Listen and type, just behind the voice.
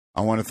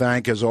I want to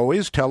thank, as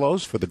always,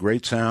 Telos for the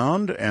great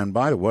sound. And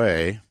by the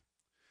way,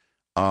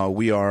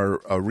 we are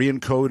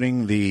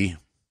re-encoding the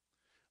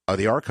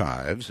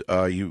archives.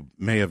 You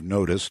may have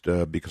noticed,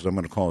 because I'm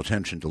going to call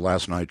attention to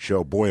last night's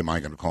show. Boy, am I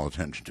going to call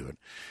attention to it.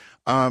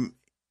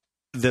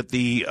 That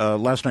the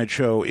last night's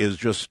show is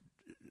just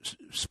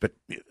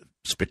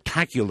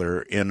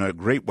spectacular in a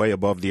great way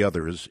above the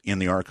others in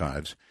the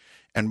archives.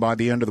 And by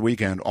the end of the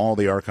weekend, all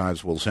the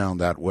archives will sound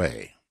that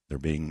way. They're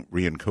being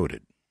re-encoded.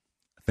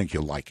 I think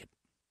you'll like it.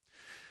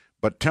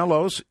 But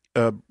Telos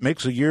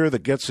makes a year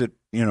that gets it,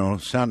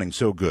 sounding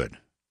so good.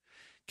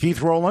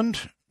 Keith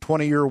Rowland,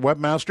 20-year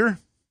webmaster.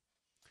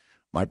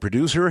 My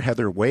producer,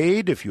 Heather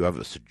Wade. If you have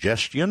a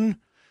suggestion,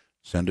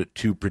 send it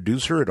to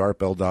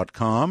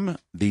producer@artbell.com.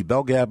 The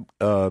BellGab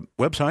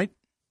website.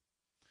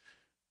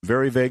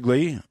 Very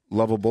vaguely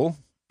lovable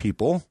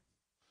people.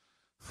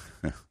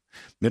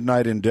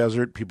 Midnight in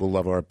Desert, people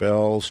love Art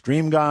Bell.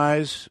 Stream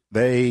guys,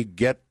 they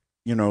get,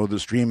 the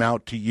stream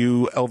out to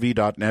you.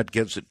 LV.net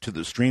gets it to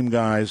the stream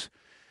guys.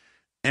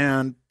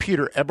 And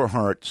Peter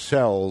Eberhardt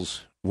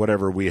sells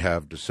whatever we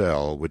have to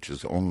sell, which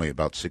is only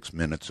about 6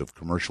 minutes of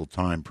commercial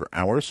time per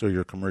hour, so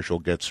your commercial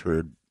gets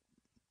heard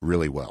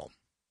really well.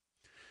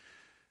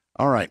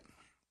 All right.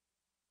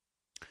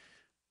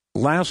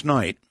 Last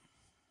night,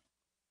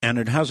 and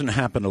it hasn't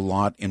happened a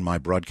lot in my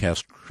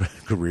broadcast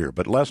career,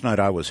 but last night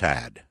I was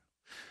had.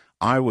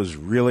 I was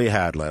really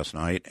had last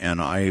night,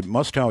 and I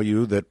must tell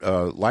you that,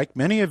 like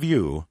many of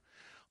you,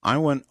 I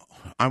went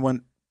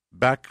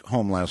back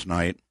home last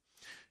night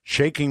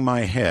shaking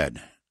my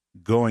head,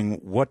 going,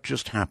 what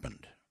just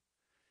happened?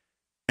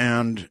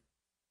 And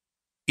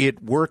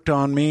it worked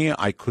on me.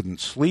 I couldn't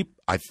sleep.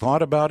 I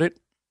thought about it.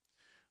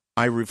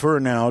 I refer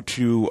now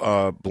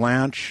to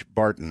Blanche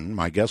Barton,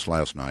 my guest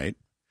last night,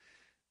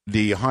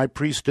 the high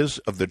priestess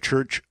of the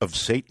Church of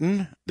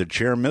Satan, the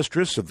chair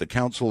mistress of the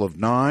Council of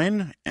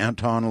Nine,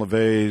 Anton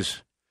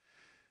LaVey's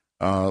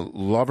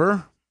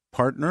lover,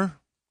 partner,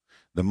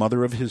 the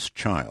mother of his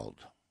child.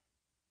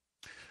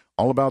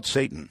 All about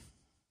Satan.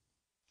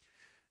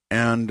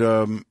 And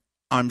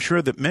I'm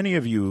sure that many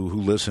of you who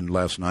listened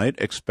last night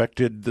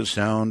expected the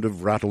sound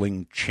of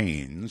rattling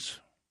chains,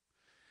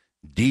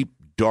 deep,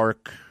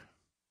 dark,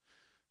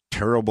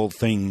 terrible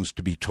things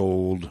to be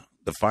told,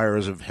 the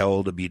fires of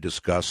hell to be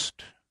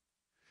discussed,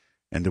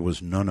 and there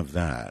was none of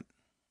that.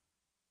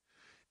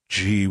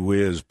 Gee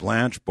whiz,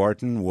 Blanche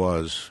Barton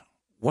was,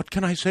 what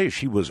can I say?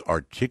 She was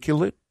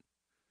articulate,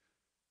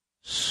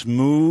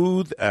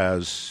 smooth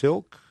as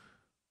silk.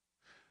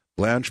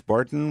 Blanche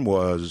Barton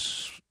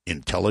was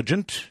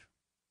intelligent,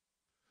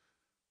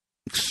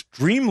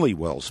 extremely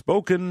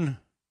well-spoken,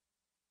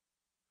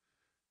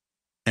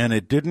 and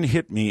it didn't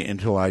hit me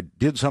until I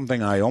did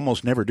something I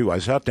almost never do. I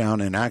sat down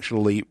and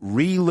actually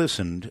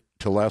re-listened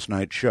to last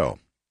night's show.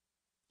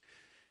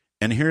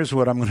 And here's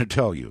what I'm going to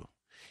tell you.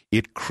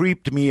 It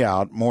creeped me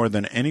out more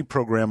than any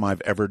program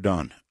I've ever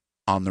done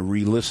on the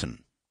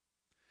re-listen.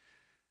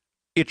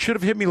 It should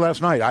have hit me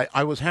last night.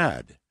 I was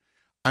had.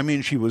 I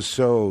mean, she was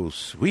so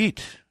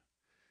sweet.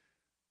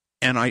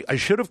 And I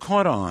should have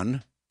caught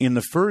on in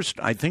the first,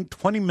 I think,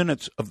 20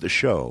 minutes of the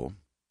show.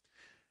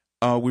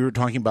 We were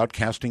talking about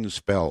casting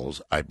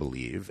spells, I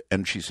believe.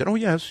 And she said, oh,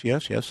 yes,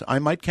 I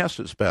might cast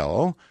a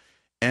spell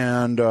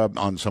and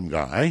on some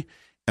guy,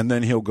 and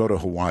then he'll go to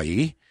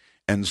Hawaii,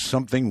 and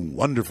something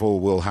wonderful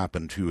will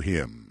happen to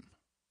him.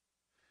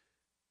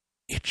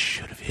 It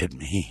should have hit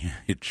me.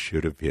 It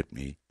should have hit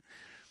me.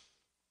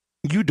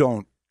 You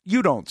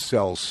don't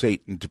sell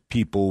Satan to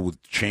people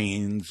with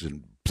chains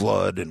and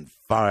blood and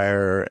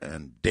fire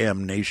and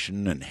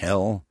damnation and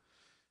hell.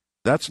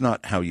 That's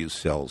not how you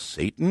sell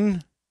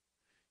Satan.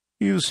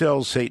 You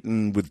sell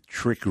Satan with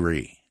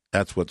trickery.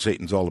 That's what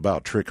Satan's all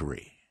about,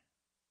 trickery.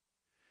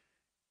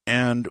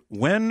 And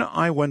when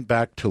I went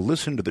back to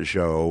listen to the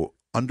show,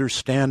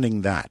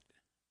 understanding that,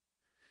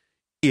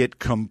 it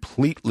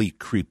completely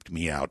creeped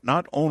me out.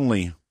 Not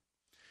only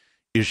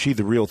is she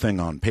the real thing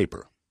on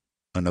paper,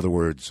 in other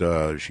words,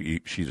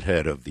 she's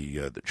head of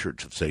the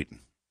Church of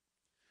Satan.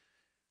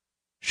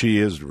 She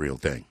is the real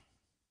thing.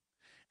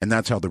 And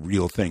that's how the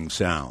real thing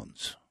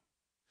sounds.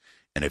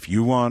 And if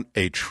you want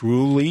a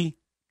truly,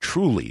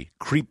 truly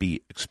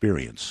creepy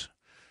experience,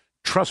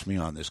 trust me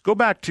on this. Go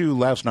back to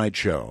last night's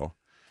show.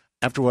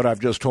 After what I've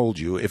just told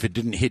you, if it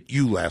didn't hit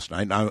you last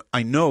night,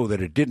 I know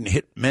that it didn't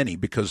hit many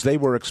because they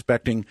were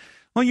expecting,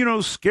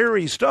 well,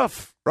 scary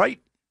stuff, right?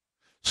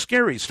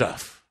 Scary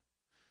stuff.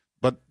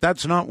 But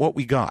that's not what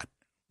we got.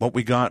 What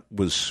we got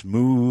was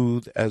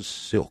smooth as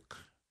silk.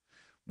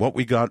 What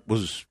we got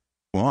was,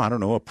 well, I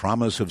don't know, a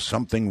promise of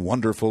something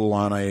wonderful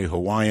on a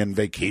Hawaiian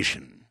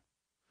vacation.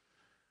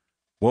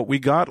 What we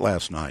got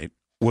last night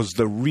was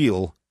the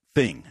real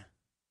thing.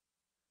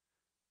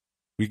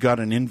 We got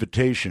an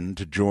invitation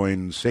to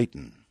join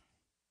Satan.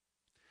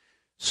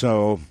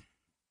 So,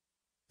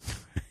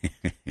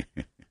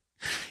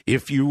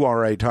 if you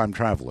are a time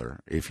traveler,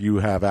 if you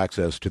have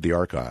access to the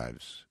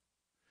archives,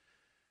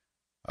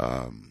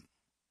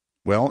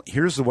 well,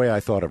 here's the way I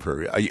thought of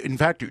her. In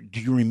fact, do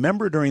you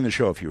remember during the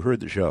show, if you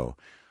heard the show,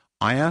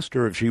 I asked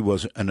her if she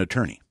was an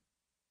attorney.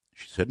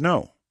 She said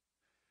no.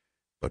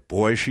 But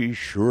boy, she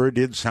sure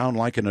did sound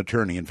like an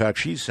attorney. In fact,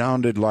 she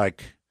sounded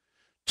like,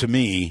 to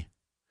me,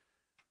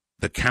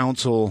 the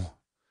counsel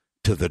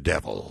to the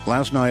devil.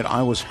 Last night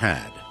I was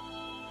had.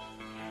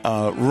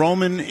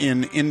 Roman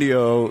in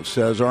Indio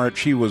says Art,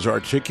 she was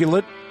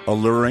articulate,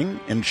 alluring,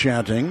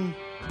 enchanting,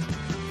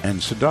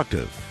 and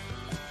seductive.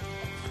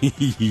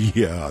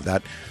 Yeah,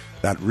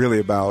 that really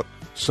about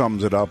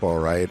sums it up all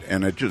right.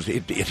 And it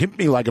hit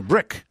me like a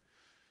brick.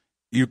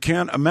 You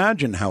can't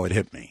imagine how it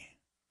hit me.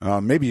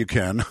 Maybe you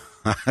can.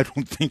 I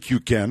don't think you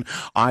can.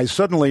 I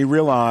suddenly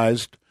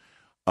realized,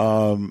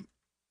 well,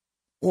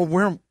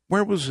 where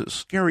was the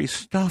scary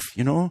stuff,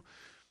 you know?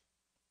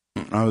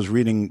 I was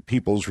reading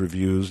people's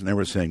reviews, and they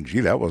were saying,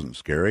 gee, that wasn't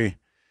scary.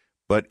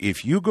 But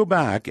if you go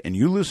back and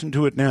you listen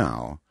to it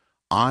now,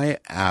 I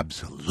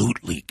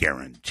absolutely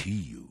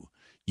guarantee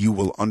you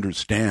will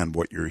understand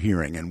what you're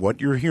hearing, and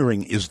what you're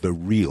hearing is the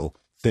real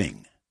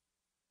thing.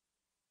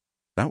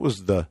 That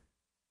was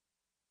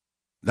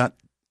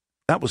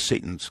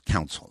Satan's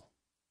counsel.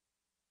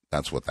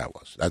 That's what that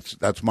was.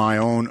 That's my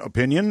own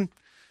opinion.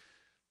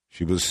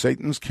 She was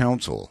Satan's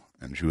counsel,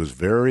 and she was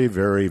very,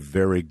 very,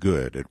 very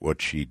good at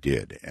what she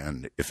did.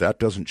 And if that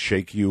doesn't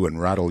shake you and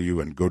rattle you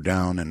and go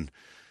down and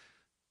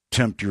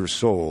tempt your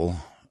soul.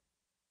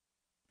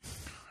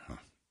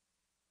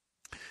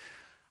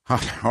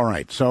 All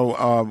right,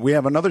 so we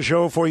have another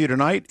show for you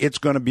tonight. It's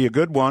going to be a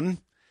good one.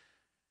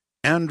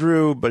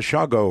 Andrew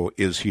Basiago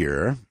is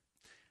here.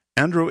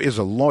 Andrew is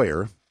a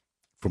lawyer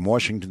from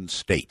Washington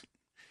State.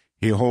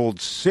 He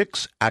holds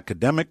 6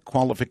 academic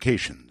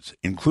qualifications,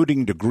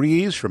 including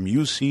degrees from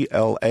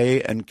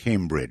UCLA and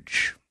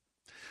Cambridge.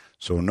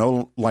 So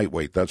no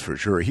lightweight, that's for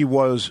sure. He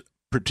was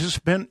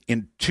participant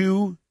in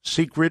 2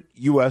 secret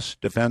U.S.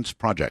 defense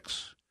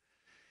projects.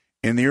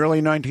 In the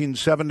early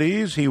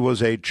 1970s, he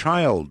was a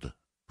child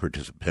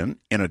participant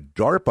in a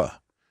DARPA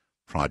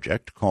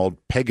project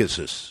called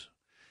Pegasus.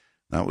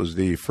 That was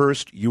the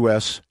first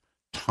U.S.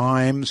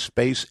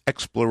 time-space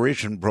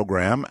exploration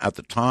program at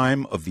the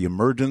time of the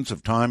emergence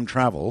of time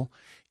travel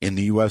in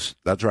the U.S.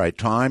 That's right,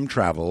 time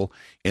travel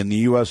in the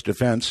U.S.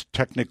 defense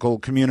technical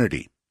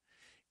community.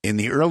 In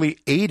the early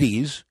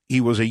 80s, he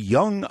was a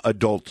young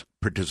adult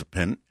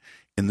participant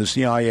in the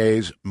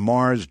CIA's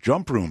Mars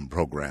Jump Room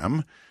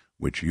program,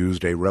 which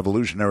used a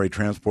revolutionary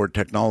transport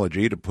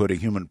technology to put a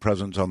human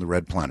presence on the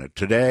red planet.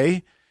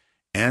 Today,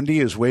 Andy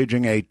is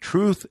waging a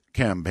truth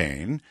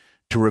campaign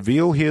to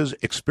reveal his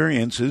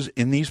experiences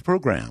in these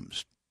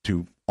programs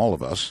to all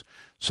of us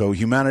so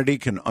humanity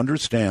can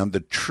understand the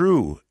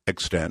true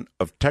extent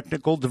of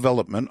technical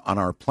development on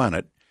our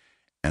planet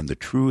and the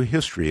true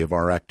history of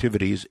our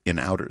activities in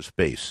outer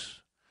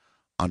space.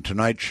 On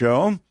tonight's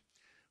show,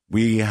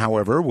 we,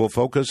 however, will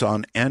focus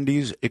on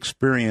Andy's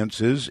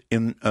experiences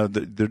in the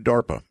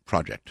DARPA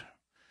project,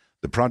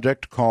 the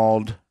project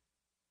called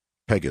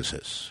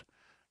Pegasus.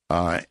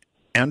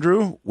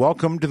 Andrew,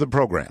 welcome to the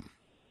program.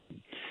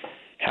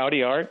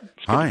 Howdy, Art.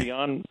 It's good to be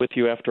on with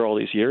you after all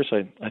these years.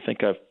 I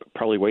think I've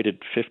probably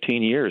waited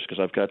 15 years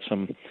because I've got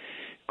some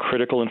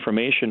critical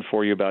information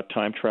for you about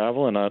time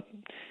travel and,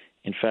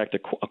 in fact,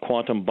 a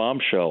quantum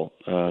bombshell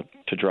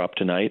to drop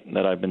tonight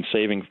that I've been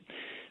saving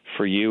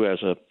for you as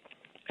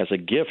a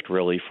gift,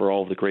 really, for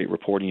all of the great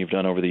reporting you've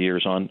done over the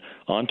years on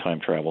time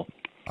travel.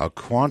 A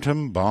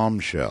quantum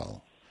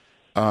bombshell.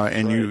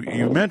 And right.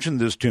 you mentioned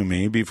this to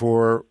me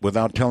before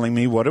without telling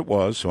me what it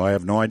was, so I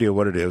have no idea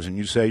what it is. And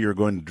you say you're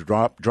going to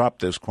drop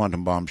this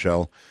quantum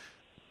bombshell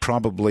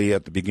probably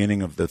at the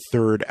beginning of the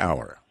 3rd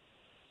hour.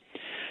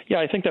 Yeah,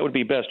 I think that would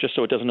be best, just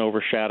so it doesn't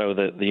overshadow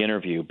the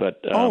interview.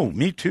 But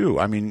me too.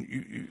 I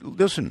mean,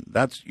 listen,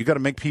 you got to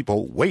make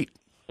people wait.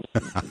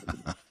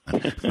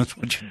 That's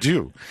what you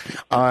do.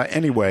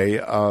 Anyway,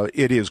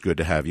 it is good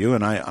to have you,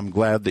 and I'm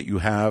glad that you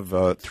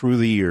have, through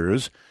the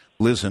years,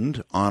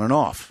 listened on and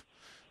off.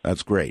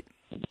 That's great.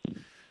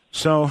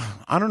 So,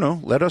 I don't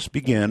know, let us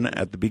begin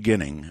at the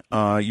beginning.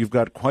 You've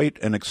got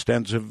quite an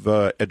extensive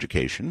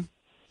education,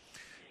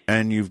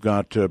 and you've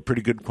got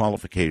pretty good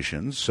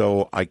qualifications,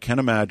 so I can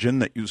imagine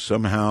that you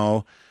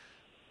somehow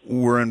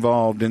were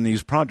involved in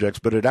these projects,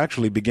 but it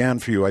actually began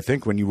for you, I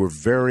think, when you were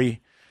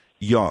very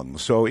young.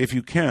 So if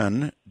you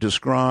can,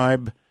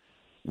 describe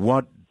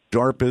what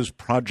DARPA's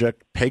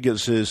Project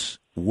Pegasus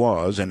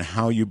was and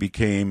how you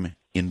became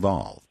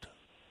involved.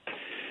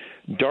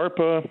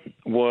 DARPA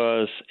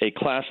was a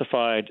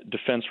classified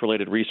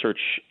defense-related research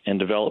and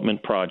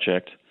development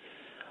project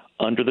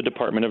under the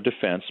Department of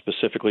Defense.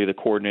 Specifically, the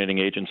coordinating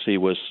agency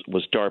was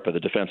DARPA, the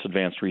Defense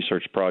Advanced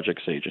Research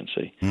Projects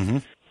Agency. Mm-hmm.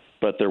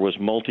 But there was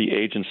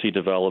multi-agency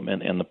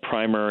development, and the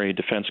primary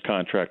defense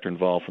contractor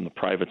involved from the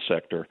private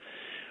sector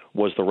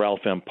was the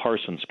Ralph M.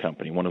 Parsons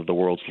Company, one of the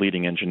world's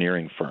leading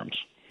engineering firms.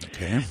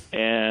 Okay.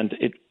 And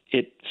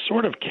it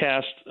sort of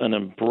cast an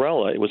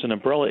umbrella. It was an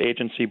umbrella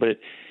agency, but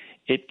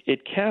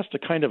it cast a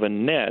kind of a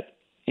net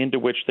into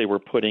which they were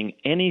putting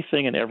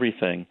anything and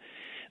everything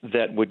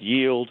that would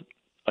yield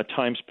a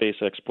time-space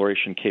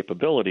exploration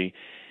capability.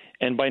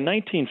 And by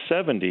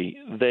 1970,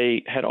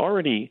 they had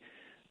already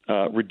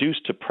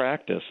reduced to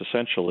practice,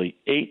 essentially,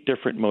 8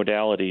 different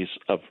modalities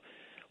of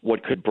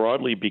what could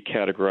broadly be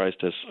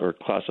categorized as or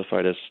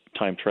classified as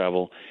time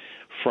travel,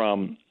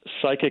 from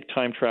psychic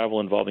time travel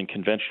involving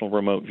conventional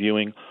remote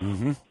viewing,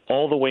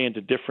 all the way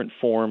into different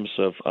forms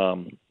of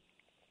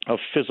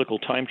physical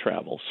time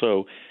travel.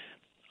 So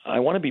I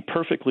want to be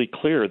perfectly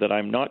clear that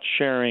I'm not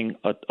sharing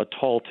a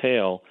tall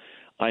tale.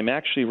 I'm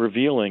actually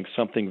revealing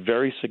something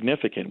very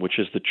significant, which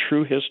is the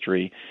true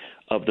history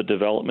of the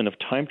development of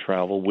time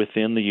travel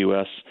within the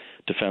U.S.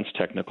 defense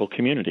technical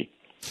community.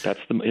 That's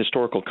the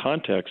historical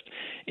context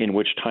in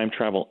which time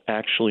travel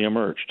actually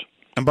emerged.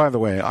 And by the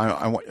way,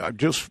 I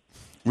just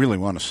really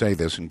want to say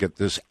this and get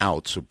this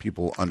out so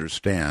people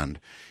understand.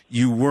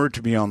 You were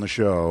to be on the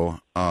show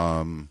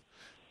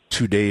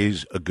 2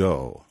 days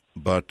ago,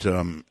 but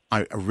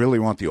I really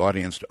want the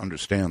audience to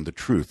understand the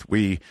truth.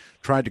 We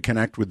tried to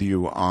connect with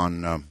you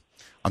on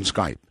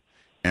Skype,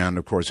 and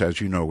of course,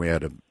 as you know, we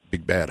had a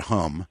big bad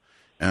hum.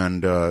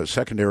 And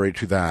secondary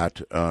to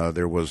that,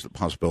 there was the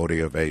possibility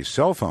of a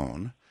cell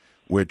phone,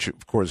 which,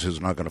 of course, is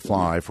not going to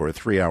fly for a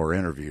 3-hour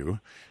interview.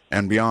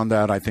 And beyond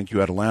that, I think you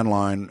had a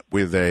landline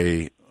with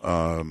a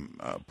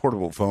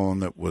portable phone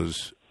that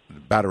the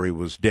battery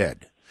was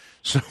dead.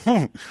 So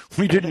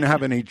we didn't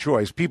have any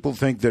choice. People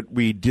think that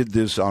we did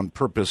this on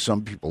purpose.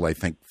 Some people, I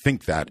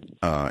think that,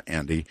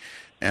 Andy.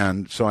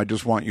 And so I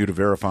just want you to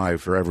verify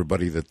for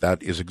everybody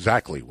that is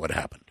exactly what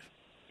happened.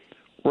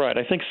 Right.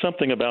 I think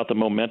something about the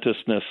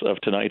momentousness of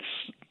tonight's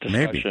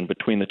discussion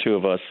between the two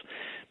of us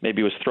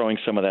maybe was throwing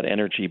some of that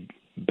energy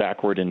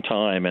backward in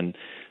time and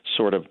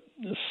sort of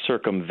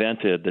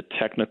circumvented the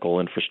technical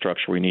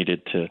infrastructure we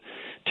needed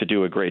to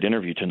do a great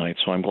interview tonight.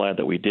 So I'm glad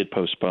that we did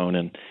postpone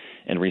and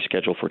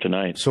reschedule for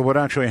tonight. So what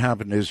actually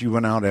happened is you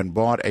went out and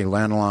bought a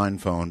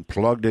landline phone,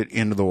 plugged it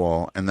into the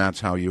wall, and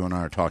that's how you and I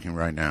are talking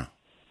right now.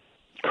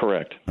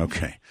 Correct.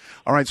 Okay.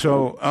 All right.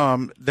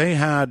 So they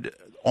had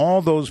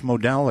all those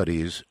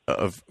modalities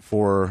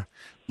for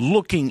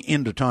looking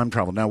into time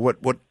travel. Now,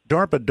 what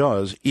DARPA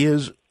does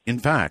is, in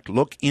fact,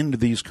 look into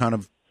these kind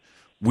of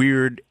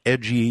weird,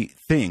 edgy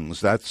things.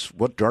 That's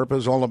what DARPA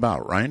is all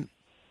about, right?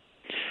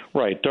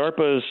 Right.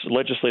 DARPA's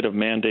legislative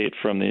mandate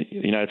from the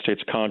United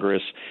States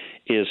Congress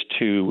is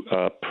to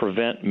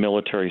prevent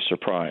military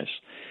surprise.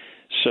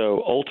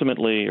 So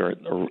ultimately, or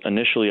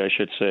initially, I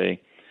should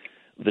say,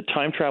 the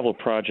time travel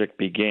project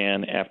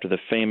began after the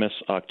famous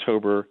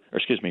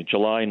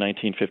July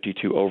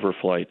 1952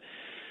 overflight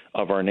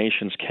of our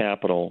nation's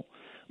capital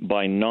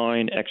by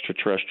 9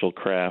 extraterrestrial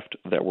craft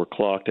that were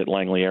clocked at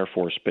Langley Air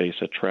Force Base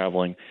at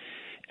traveling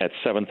at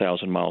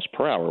 7,000 miles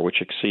per hour,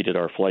 which exceeded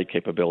our flight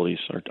capabilities,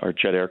 our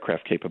jet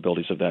aircraft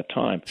capabilities of that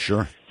time.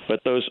 Sure.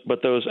 But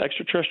those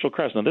extraterrestrial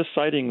crafts. Now, this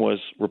sighting was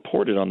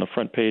reported on the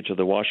front page of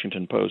the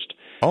Washington Post.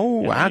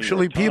 Oh,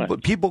 actually,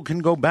 people can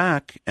go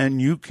back and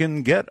you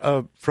can get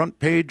a front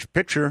page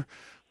picture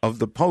of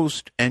the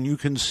Post, and you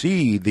can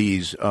see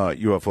these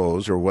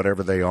UFOs or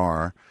whatever they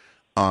are,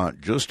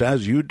 just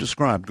as you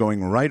described,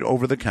 going right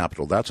over the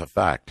Capitol. That's a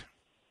fact.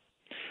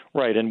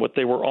 Right, and what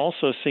they were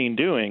also seen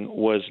doing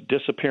was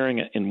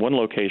disappearing in one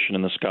location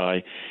in the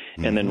sky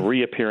and then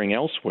reappearing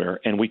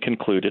elsewhere, and we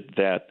concluded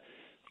that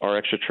our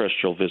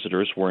extraterrestrial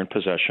visitors were in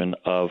possession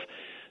of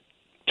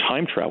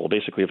time travel,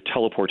 basically of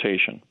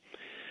teleportation.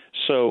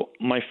 So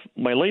my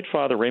late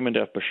father, Raymond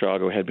F.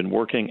 Basiago, had been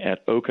working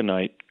at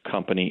Okanite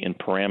Company in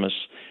Paramus,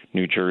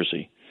 New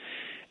Jersey.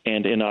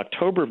 And in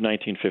October of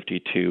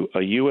 1952,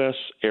 a U.S.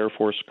 Air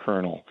Force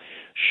colonel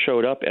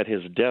showed up at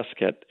his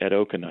desk at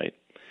Okanite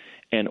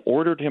and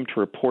ordered him to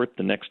report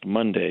the next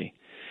Monday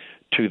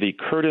to the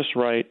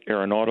Curtiss-Wright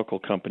Aeronautical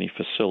Company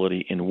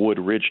facility in Wood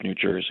Ridge, New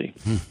Jersey,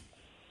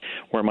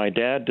 where my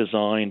dad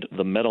designed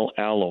the metal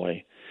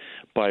alloy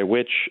by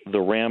which the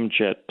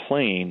ramjet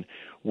plane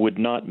would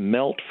not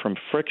melt from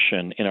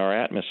friction in our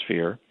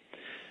atmosphere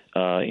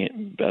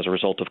as a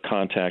result of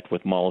contact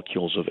with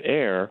molecules of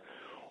air,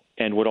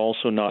 and would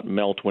also not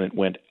melt when it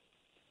went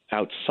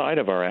outside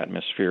of our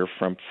atmosphere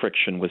from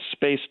friction with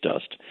space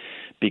dust,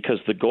 because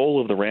the goal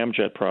of the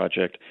ramjet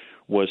project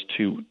was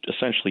to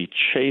essentially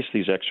chase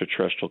these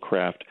extraterrestrial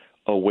craft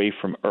away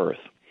from Earth.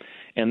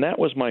 And that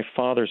was my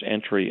father's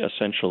entry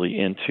essentially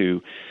into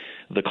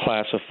the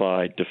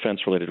classified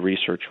defense-related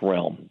research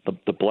realm,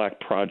 the Black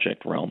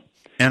Project realm.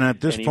 And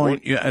at this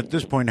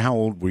point, how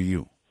old were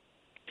you?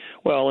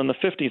 Well, in the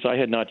 50s, I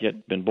had not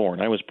yet been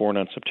born. I was born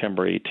on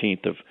September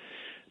 18th of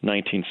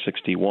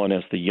 1961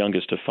 as the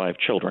youngest of 5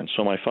 children.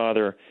 So my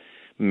father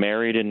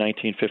married in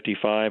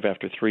 1955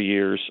 after 3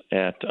 years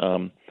at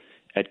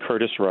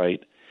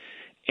Curtiss-Wright.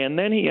 And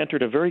then he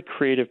entered a very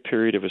creative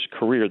period of his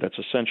career that's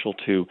essential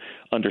to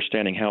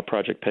understanding how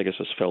Project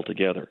Pegasus fell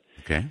together.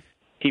 Okay.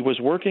 He was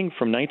working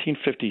from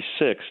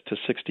 1956 to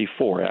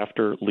 64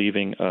 after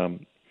leaving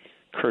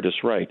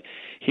Curtiss-Wright.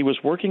 He was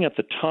working at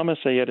the Thomas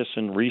A.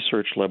 Edison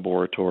Research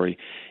Laboratory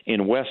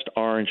in West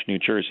Orange, New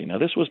Jersey. Now,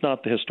 this was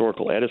not the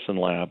historical Edison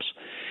Labs.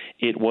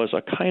 It was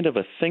a kind of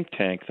a think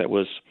tank that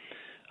was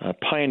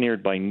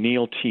pioneered by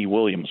Neil T.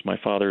 Williams, my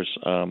father's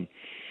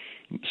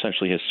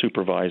essentially his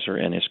supervisor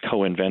and his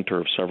co-inventor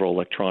of several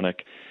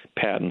electronic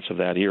patents of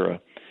that era.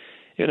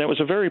 And it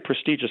was a very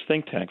prestigious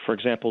think tank. For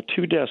example,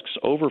 2 desks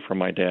over from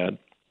my dad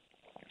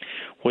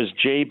was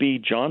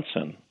J.B.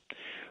 Johnson,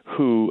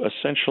 who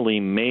essentially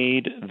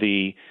made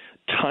the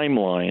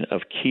timeline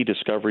of key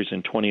discoveries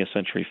in 20th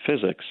century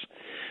physics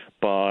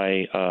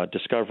by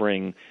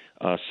discovering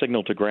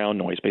signal-to-ground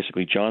noise,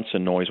 basically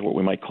Johnson noise, what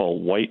we might call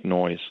white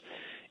noise,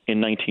 in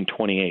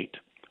 1928.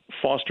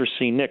 Foster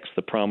C. Nix,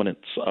 the prominent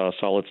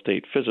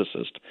solid-state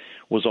physicist,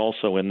 was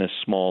also in this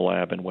small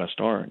lab in West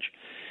Orange.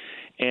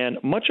 And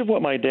much of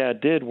what my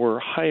dad did were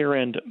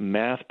higher-end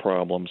math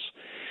problems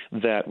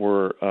that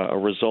were a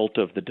result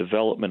of the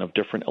development of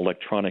different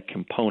electronic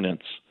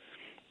components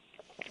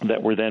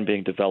that were then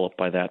being developed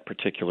by that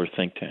particular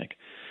think tank,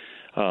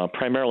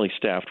 primarily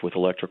staffed with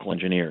electrical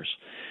engineers.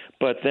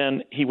 But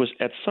then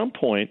at some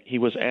point, he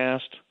was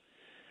asked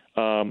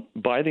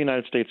by the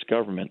United States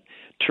government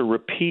to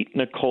repeat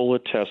Nikola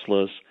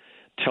Tesla's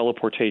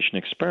teleportation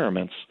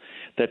experiments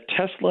that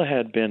Tesla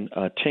had been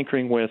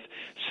tinkering with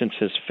since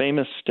his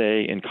famous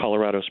stay in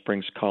Colorado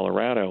Springs,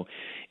 Colorado,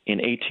 in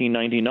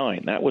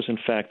 1899. That was, in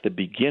fact, the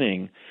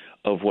beginning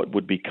of what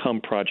would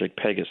become Project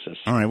Pegasus.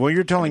 All right. Well,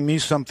 you're telling me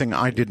something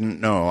I didn't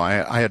know.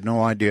 I had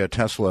no idea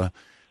Tesla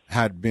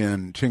had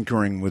been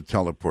tinkering with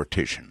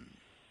teleportation.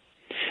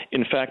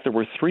 In fact, there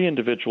were 3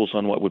 individuals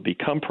on what would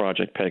become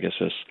Project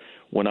Pegasus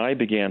when I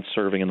began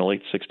serving in the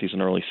late 60s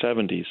and early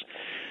 70s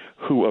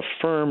who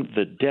affirmed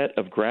the debt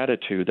of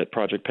gratitude that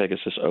Project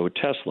Pegasus owed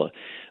Tesla.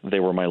 They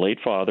were my late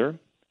father,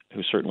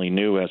 who certainly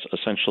knew as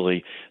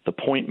essentially the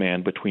point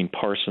man between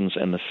Parsons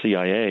and the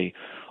CIA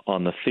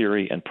on the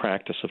theory and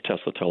practice of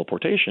Tesla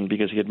teleportation,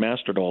 because he had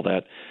mastered all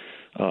that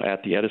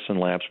at the Edison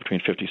labs between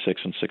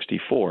 56 and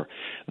 64.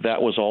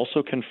 That was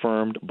also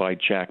confirmed by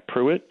Jack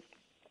Pruitt,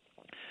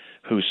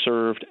 who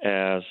served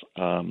as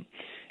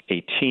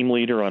a team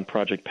leader on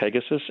Project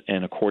Pegasus,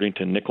 and according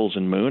to Nichols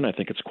and Moon, I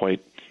think it's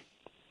quite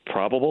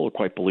probable or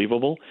quite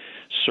believable,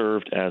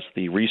 served as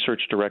the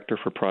research director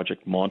for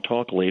Project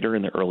Montauk later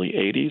in the early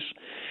 80s.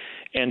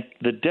 And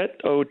the debt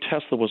owed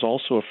Tesla was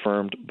also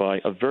affirmed by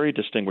a very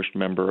distinguished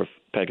member of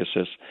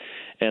Pegasus,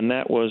 and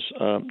that was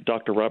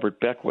Dr. Robert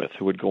Beckwith,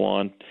 who would go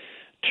on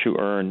to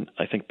earn,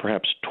 I think,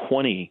 perhaps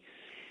 20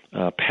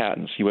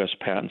 patents, U.S.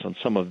 patents, on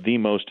some of the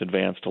most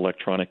advanced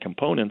electronic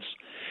components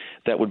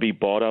that would be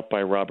bought up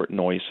by Robert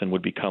Noyce and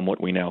would become what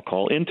we now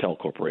call Intel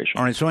Corporation.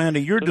 All right, so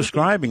Andy, you're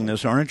describing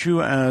this, aren't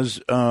you, as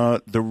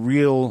the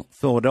real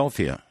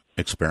Philadelphia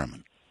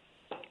experiment?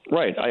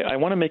 Right. I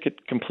want to make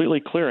it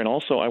completely clear, and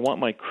also I want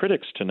my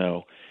critics to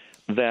know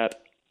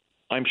that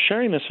I'm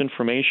sharing this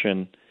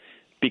information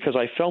because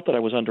I felt that I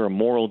was under a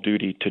moral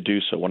duty to do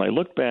so. When I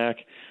look back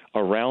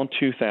around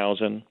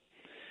 2000,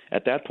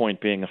 at that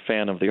point being a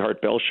fan of the Art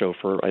Bell Show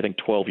for, I think,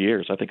 12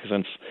 years, I think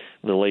since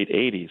the late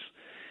 80s,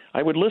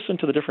 I would listen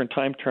to the different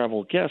time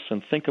travel guests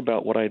and think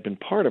about what I had been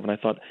part of, and I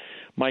thought,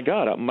 my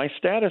God, my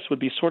status would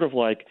be sort of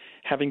like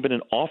having been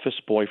an office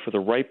boy for the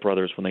Wright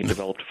brothers when they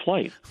developed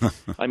flight.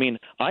 I mean,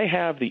 I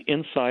have the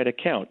inside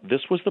account.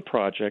 This was the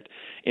project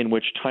in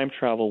which time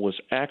travel was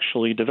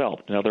actually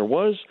developed. Now, there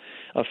was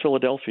a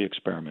Philadelphia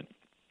experiment,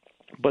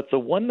 but the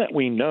one that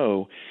we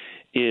know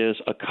is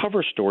a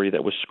cover story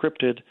that was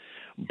scripted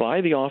by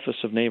the Office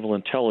of Naval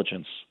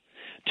Intelligence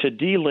to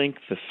de-link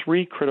the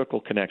 3 critical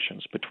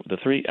connections, between the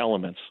 3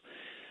 elements,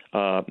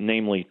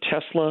 namely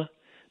Tesla,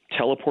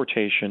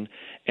 teleportation,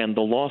 and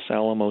the Los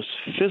Alamos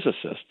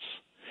physicists.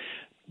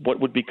 What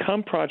would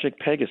become Project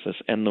Pegasus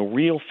and the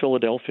real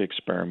Philadelphia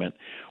experiment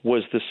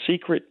was the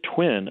secret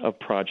twin of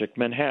Project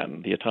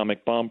Manhattan, the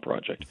atomic bomb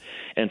project.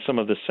 And some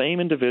of the same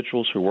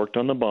individuals who worked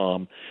on the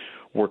bomb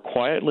were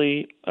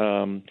quietly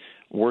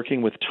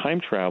working with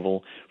time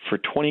travel for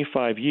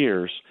 25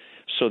 years,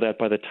 so that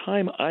by the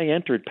time I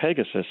entered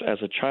Pegasus as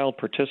a child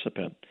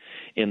participant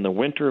in the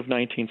winter of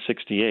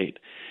 1968,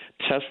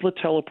 Tesla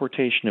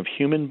teleportation of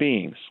human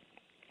beings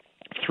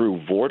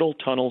through vortal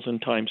tunnels in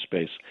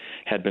time-space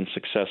had been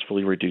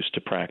successfully reduced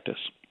to practice.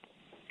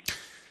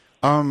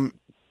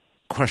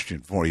 Question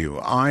for you.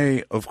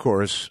 I, of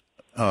course,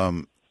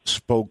 had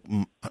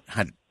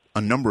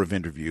a number of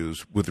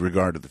interviews with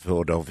regard to the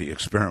Philadelphia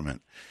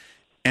experiment,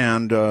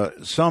 and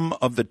some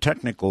of the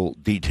technical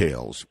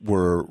details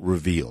were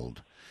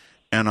revealed.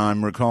 And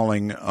I'm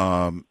recalling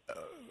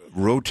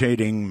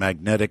rotating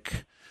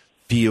magnetic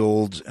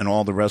fields and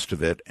all the rest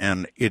of it.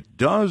 And it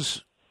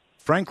does,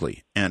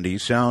 frankly, Andy,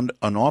 sound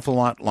an awful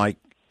lot like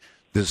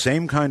the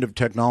same kind of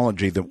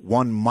technology that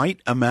one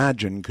might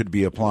imagine could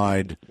be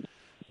applied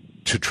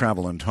to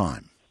travel in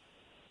time.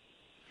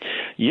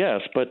 Yes,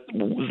 but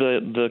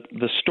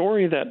the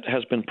story that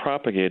has been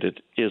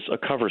propagated is a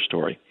cover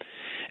story.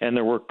 And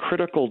there were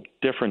critical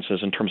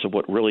differences in terms of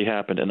what really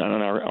happened. And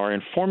our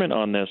informant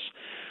on this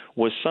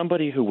was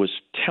somebody who was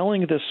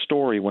telling this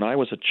story when I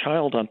was a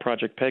child on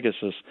Project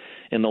Pegasus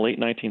in the late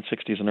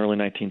 1960s and early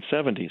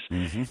 1970s.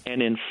 Mm-hmm.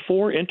 And in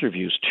 4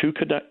 interviews, 2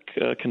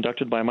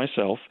 conducted by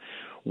myself,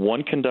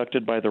 1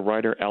 conducted by the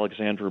writer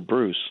Alexandra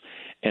Bruce,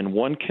 and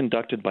 1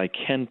 conducted by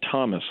Ken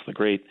Thomas, the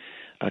great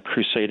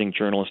crusading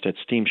journalist at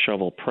Steam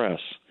Shovel Press,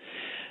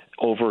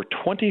 over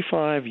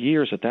 25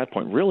 years at that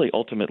point, really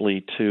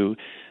ultimately to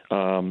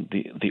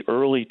the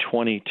early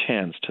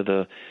 2010s, to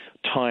the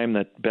time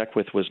that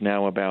Beckwith was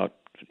now about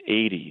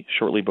 80,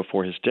 shortly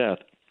before his death,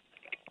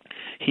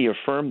 he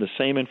affirmed the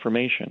same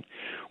information,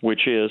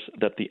 which is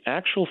that the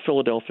actual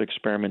Philadelphia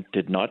experiment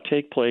did not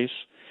take place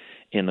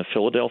in the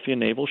Philadelphia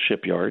Naval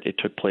Shipyard. It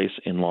took place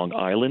in Long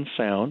Island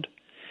Sound.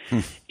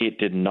 It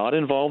did not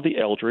involve the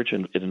Eldridge,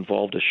 and it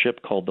involved a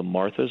ship called the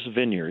Martha's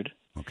Vineyard.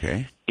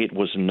 Okay. It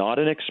was not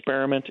an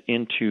experiment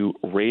into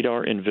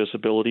radar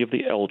invisibility of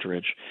the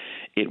Eldridge.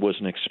 It was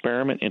an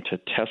experiment into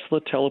Tesla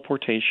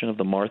teleportation of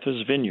the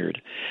Martha's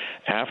Vineyard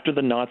after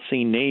the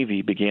Nazi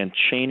Navy began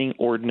chaining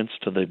ordnance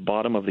to the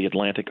bottom of the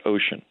Atlantic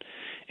Ocean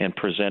and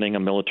presenting a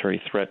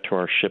military threat to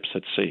our ships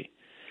at sea.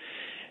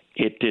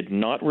 It did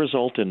not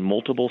result in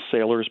multiple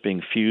sailors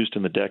being fused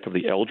in the deck of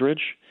the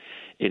Eldridge.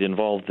 It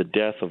involved the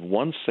death of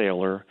one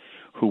sailor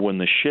who, when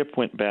the ship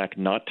went back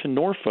not to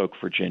Norfolk,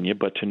 Virginia,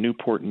 but to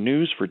Newport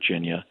News,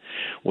 Virginia,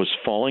 was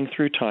falling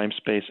through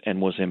time-space and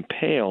was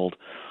impaled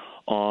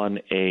on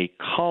a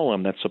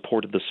column that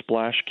supported the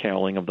splash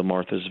cowling of the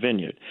Martha's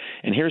Vineyard.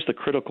 And here's the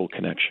critical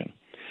connection.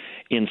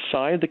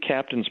 Inside the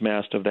captain's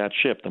mast of that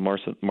ship, the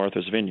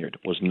Martha's Vineyard,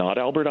 was not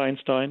Albert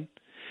Einstein,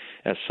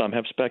 as some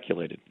have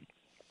speculated,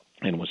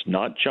 and was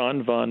not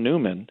John von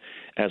Neumann,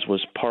 as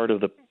was part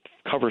of the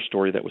cover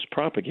story that was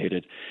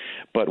propagated,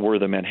 but were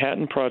the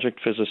Manhattan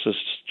Project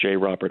physicists J.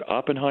 Robert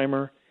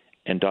Oppenheimer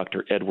and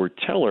Dr. Edward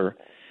Teller,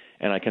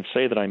 and I can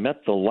say that I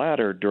met the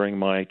latter during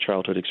my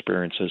childhood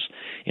experiences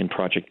in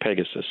Project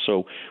Pegasus.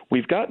 So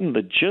we've gotten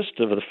the gist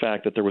of the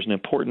fact that there was an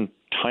important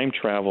time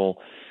travel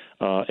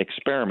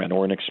experiment,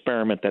 or an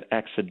experiment that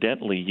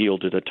accidentally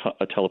yielded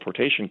a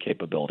teleportation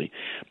capability,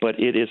 but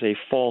it is a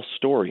false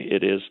story.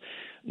 It is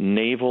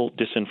naval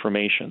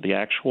disinformation. The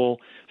actual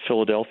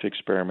Philadelphia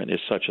experiment is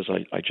such as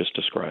I just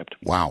described.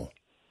 Wow.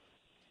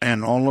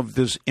 And all of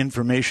this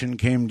information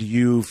came to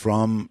you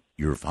from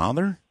your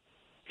father?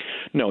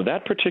 No,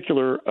 that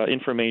particular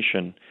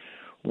information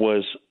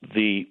was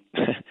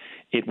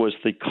it was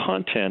the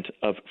content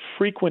of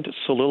frequent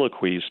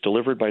soliloquies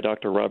delivered by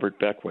Dr. Robert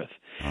Beckwith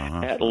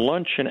at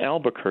lunch in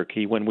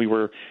Albuquerque when we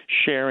were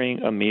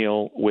sharing a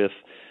meal with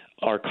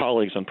our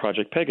colleagues on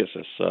Project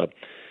Pegasus.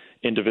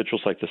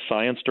 Individuals like the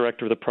science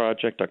director of the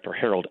project, Dr.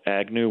 Harold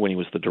Agnew, when he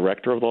was the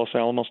director of the Los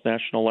Alamos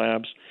National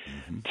Labs.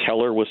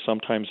 Teller was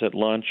sometimes at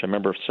lunch. I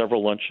remember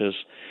several lunches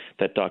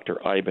that Dr.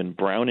 Ivan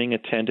Browning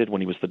attended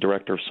when he was the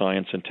director of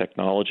science and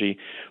technology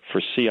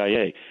for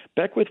CIA.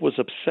 Beckwith was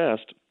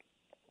obsessed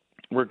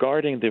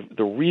regarding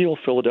the real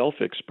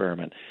Philadelphia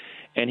experiment,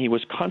 and he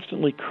was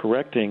constantly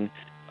correcting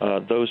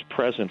those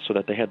present so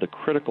that they had the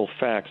critical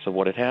facts of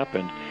what had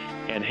happened,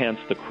 and hence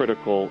the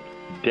critical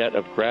debt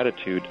of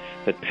gratitude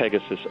that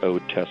Pegasus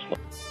owed Tesla.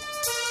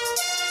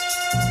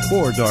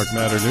 For Dark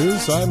Matter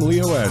News, I'm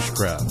Leo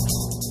Ashcraft.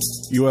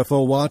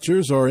 UFO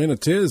watchers are in a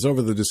tiz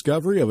over the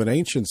discovery of an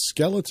ancient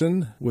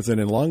skeleton with an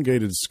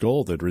elongated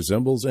skull that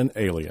resembles an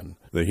alien.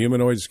 The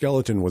humanoid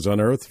skeleton was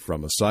unearthed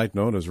from a site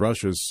known as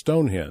Russia's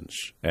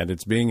Stonehenge, and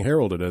it's being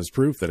heralded as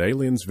proof that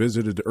aliens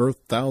visited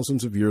Earth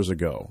thousands of years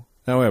ago.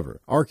 However,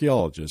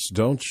 archaeologists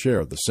don't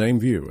share the same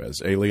view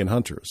as alien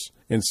hunters,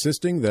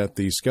 insisting that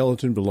the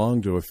skeleton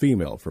belonged to a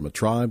female from a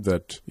tribe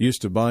that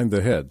used to bind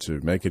the head to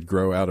make it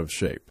grow out of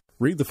shape.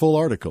 Read the full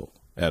article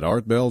at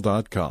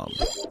artbell.com.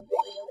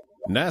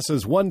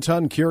 NASA's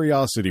one-ton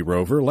Curiosity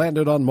rover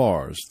landed on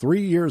Mars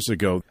 3 years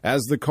ago.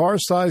 As the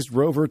car-sized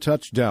rover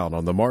touched down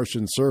on the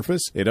Martian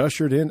surface, it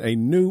ushered in a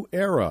new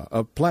era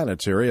of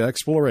planetary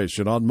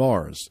exploration on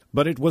Mars.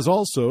 But it was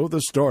also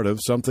the start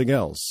of something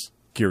else.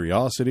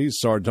 Curiosity's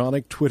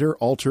sardonic Twitter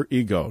alter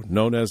ego,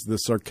 known as the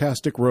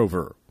Sarcastic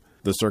Rover.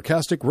 The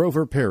Sarcastic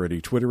Rover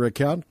parody Twitter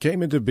account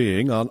came into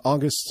being on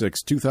August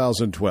 6,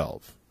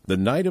 2012, the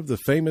night of the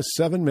famous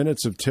 7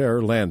 minutes of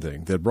terror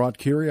landing that brought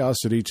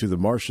Curiosity to the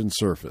Martian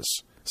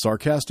surface.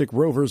 Sarcastic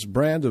Rover's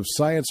brand of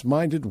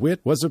science-minded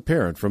wit was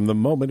apparent from the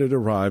moment it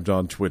arrived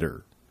on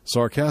Twitter.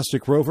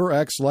 Sarcastic Rover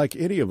acts like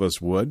any of us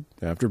would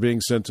after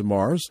being sent to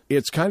Mars.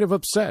 It's kind of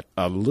upset,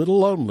 a little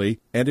lonely,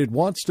 and it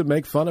wants to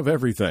make fun of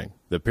everything.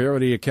 The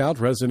parody account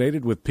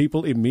resonated with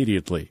people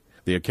immediately.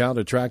 The account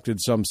attracted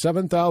some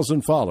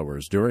 7,000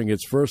 followers during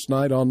its first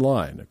night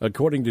online,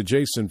 according to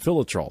Jason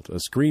Philitrault, a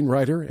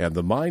screenwriter and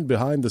the mind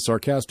behind the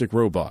Sarcastic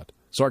Robot.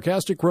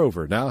 Sarcastic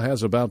Rover now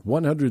has about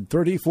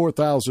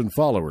 134,000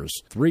 followers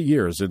 3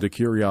 years into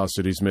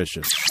Curiosity's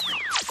mission.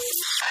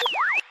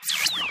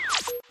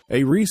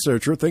 A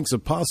researcher thinks a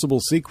possible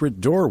secret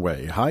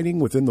doorway hiding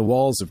within the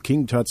walls of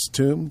King Tut's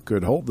tomb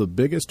could hold the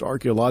biggest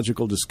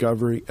archaeological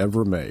discovery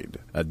ever made.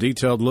 A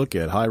detailed look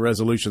at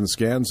high-resolution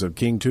scans of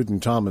King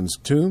Tutankhamun's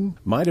tomb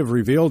might have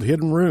revealed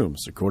hidden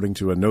rooms, according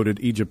to a noted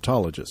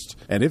Egyptologist.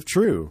 And if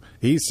true,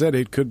 he said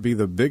it could be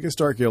the biggest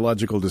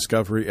archaeological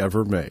discovery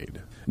ever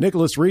made.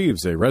 Nicholas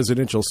Reeves, a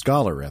residential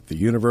scholar at the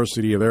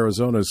University of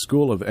Arizona's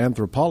School of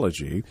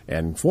Anthropology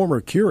and former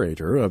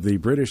curator of the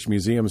British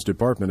Museum's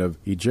Department of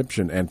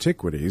Egyptian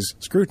Antiquities,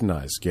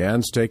 scrutinized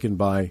scans taken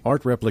by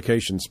art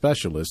replication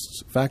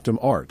specialists Factum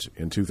Art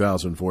in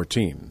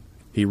 2014.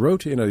 He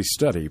wrote in a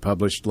study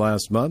published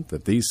last month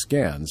that these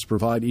scans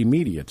provide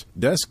immediate,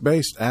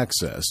 desk-based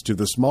access to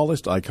the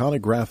smallest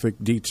iconographic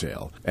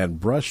detail and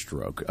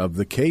brushstroke of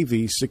the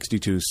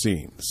KV-62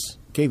 scenes,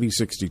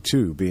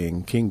 KV-62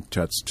 being King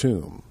Tut's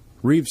tomb.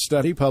 Reeves'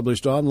 study,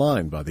 published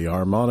online by the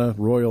Armana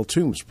Royal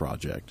Tombs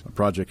Project, a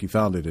project he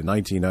founded in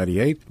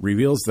 1998,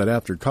 reveals that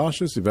after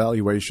cautious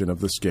evaluation of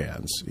the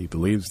scans, he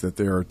believes that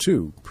there are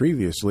 2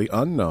 previously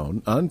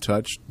unknown,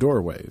 untouched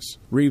doorways.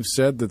 Reeves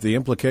said that the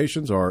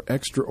implications are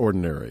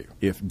extraordinary.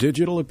 If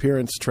digital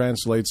appearance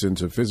translates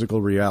into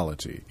physical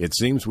reality, it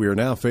seems we are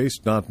now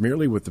faced not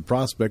merely with the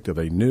prospect of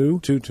a new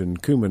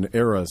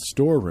Tutankhamun-era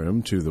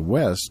storeroom to the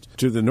west.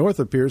 To the north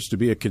appears to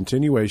be a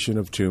continuation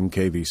of Tomb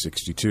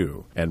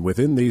KV-62, and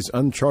within these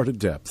uncharted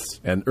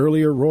depths, an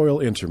earlier royal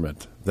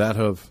interment, that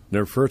of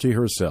Nefertiti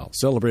herself,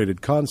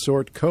 celebrated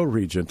consort,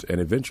 co-regent, and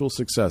eventual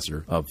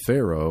successor of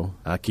Pharaoh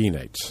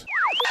Akhenaten.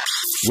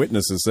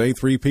 Witnesses say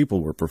 3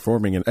 people were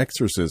performing an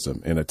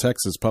exorcism in a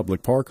Texas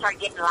public park. Started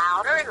getting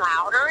louder and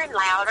louder and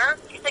louder.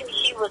 I think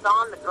she was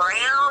on the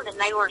ground, and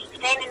they were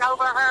standing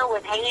over her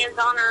with hands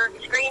on her,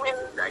 screaming,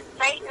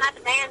 "Satan, I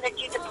demand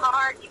that you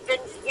depart. You've been,"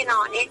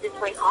 and it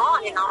just went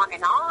on and on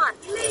and on.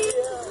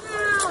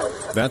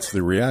 That's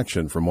the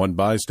reaction from one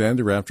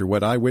bystander after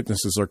what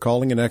eyewitnesses are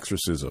calling an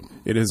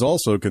exorcism. It has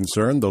also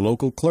concerned the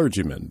local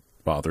clergyman,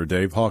 Father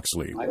Dave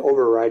Hawksley. My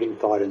overriding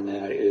thought in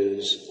that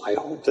is I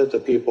hope that the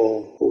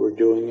people who are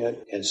doing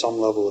it in some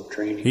level of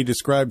training. He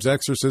describes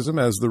exorcism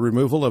as the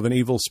removal of an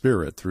evil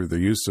spirit through the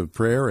use of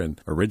prayer and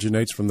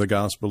originates from the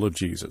gospel of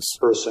Jesus.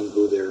 The person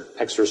who they're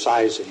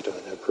exorcising,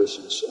 that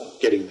person's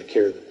getting the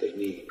care that they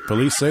need.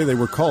 Police say they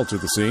were called to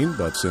the scene,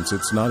 but since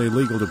it's not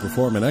illegal to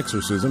perform an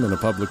exorcism in a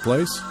public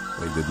place,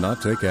 they did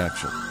not take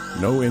action.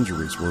 No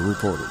injuries were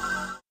reported.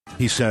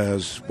 He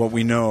says, what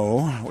we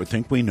know, or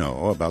think we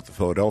know, about the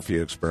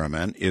Philadelphia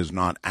experiment is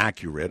not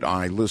accurate.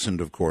 I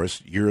listened, of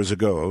course, years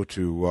ago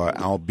to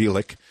Al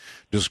Bielek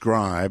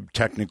describe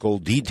technical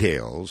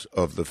details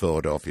of the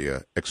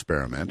Philadelphia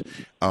experiment,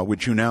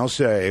 which you now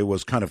say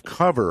was kind of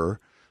cover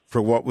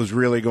for what was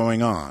really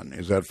going on.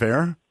 Is that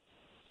fair?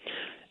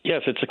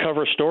 Yes, it's a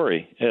cover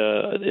story.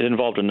 It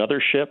involved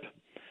another ship,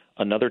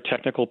 another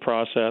technical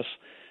process,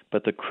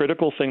 but the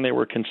critical thing they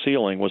were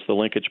concealing was the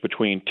linkage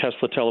between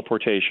Tesla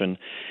teleportation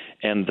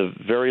and the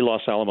very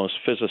Los Alamos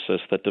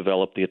physicists that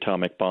developed the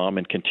atomic bomb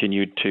and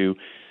continued to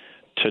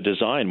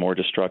design more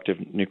destructive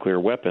nuclear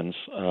weapons,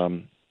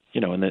 in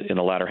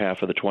the latter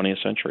half of the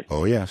 20th century.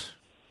 Oh, yes.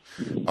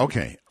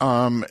 Okay.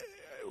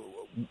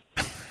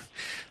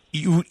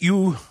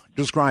 You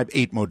describe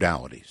 8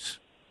 modalities.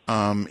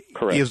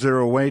 Correct. Is there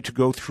a way to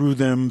go through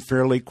them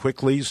fairly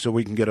quickly so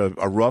we can get a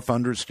rough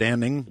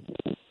understanding?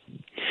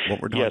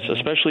 Yes,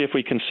 especially if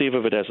we conceive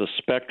of it as a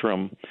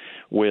spectrum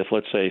with,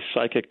 let's say,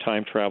 psychic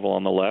time travel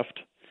on the left,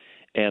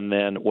 and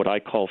then what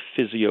I call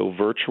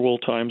physio-virtual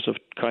kinds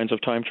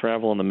of time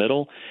travel in the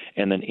middle,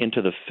 and then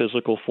into the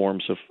physical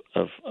forms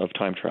of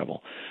time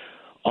travel.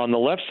 On the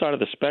left side of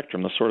the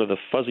spectrum, the sort of the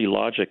fuzzy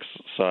logic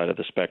side of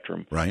the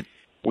spectrum, right,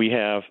 we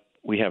have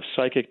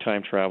psychic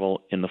time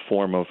travel in the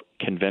form of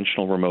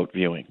conventional remote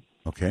viewing.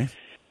 Okay.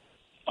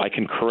 I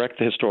can correct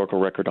the historical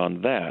record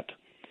on that.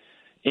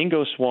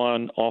 Ingo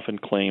Swann often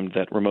claimed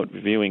that remote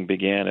viewing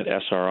began at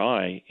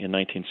SRI in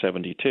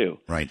 1972.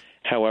 Right.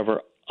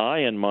 However, I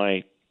and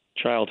my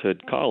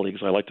childhood colleagues,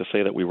 I like to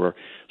say that we were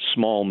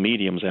small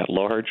mediums at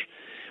large.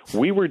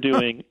 We were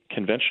doing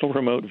conventional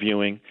remote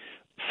viewing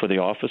for the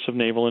Office of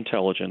Naval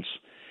Intelligence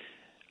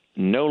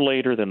no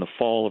later than the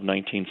fall of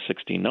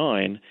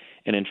 1969.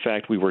 And in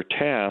fact, we were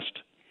tasked,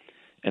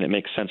 and it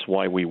makes sense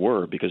why we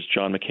were, because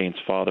John McCain's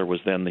father was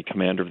then the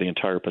commander of the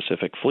entire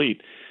Pacific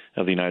Fleet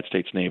of the United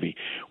States Navy.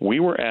 We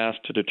were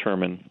asked to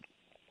determine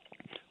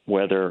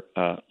whether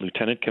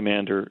Lieutenant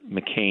Commander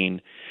McCain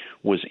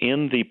was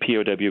in the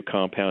POW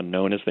compound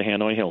known as the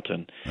Hanoi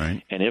Hilton,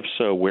 right, and if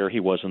so, where he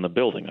was in the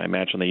building. I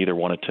imagine they either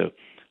wanted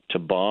to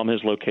bomb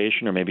his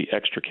location or maybe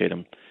extricate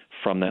him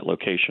from that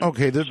location.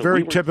 Okay, the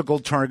very typical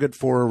target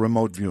for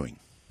remote viewing.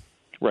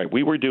 Right.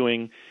 We were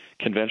doing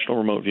conventional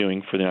remote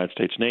viewing for the United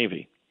States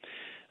Navy.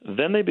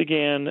 Then they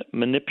began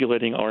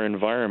manipulating our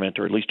environment,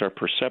 or at least our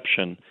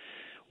perception.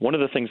 One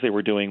of the things they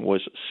were doing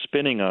was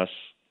spinning us,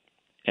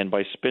 and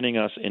by spinning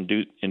us,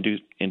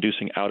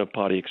 inducing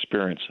out-of-body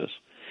experiences.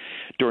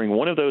 During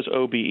one of those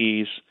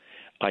OBEs,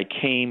 I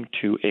came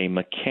to a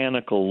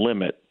mechanical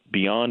limit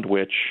beyond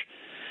which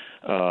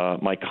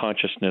my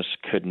consciousness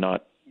could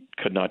not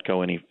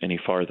go any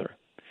farther.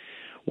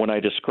 When I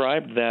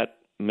described that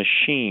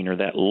machine or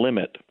that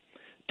limit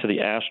to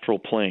the astral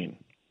plane,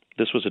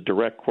 this was a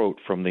direct quote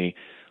from the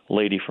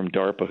lady from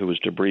DARPA who was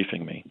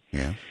debriefing me.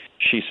 Yeah.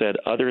 She said,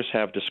 "Others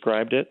have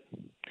described it.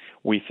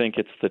 We think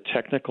it's the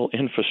technical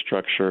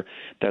infrastructure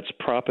that's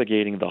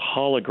propagating the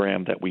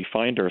hologram that we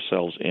find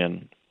ourselves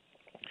in.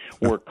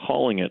 We're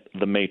calling it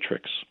the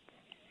Matrix."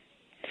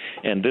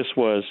 And this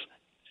was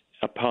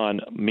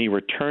upon me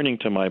returning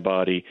to my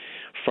body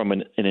from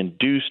an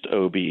induced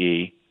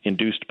OBE,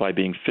 induced by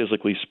being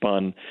physically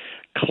spun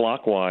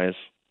clockwise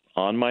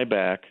on my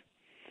back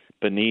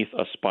beneath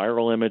a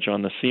spiral image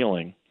on the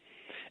ceiling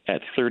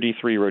at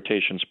 33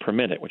 rotations per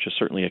minute, which is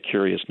certainly a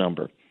curious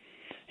number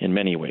in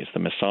many ways. The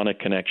Masonic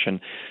connection,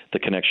 the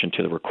connection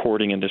to the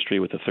recording industry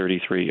with the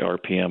 33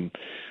 RPM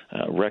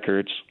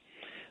records.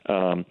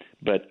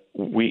 But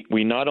we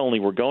not only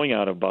were going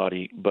out of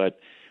body, but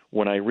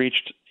when I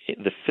reached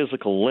the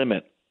physical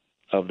limit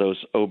of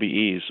those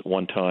OBEs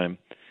one time,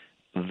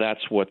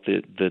 that's what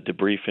the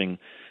debriefing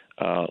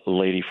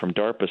lady from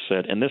DARPA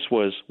said. And this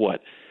was,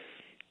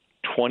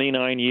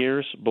 29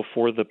 years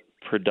before the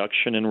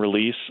production and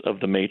release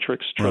of the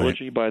Matrix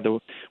trilogy by the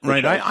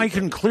right. I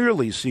can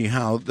clearly see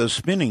how the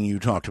spinning you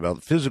talked about,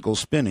 the physical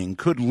spinning,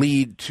 could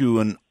lead to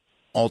an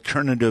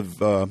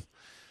alternative,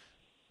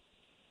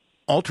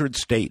 altered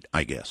state,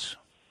 I guess.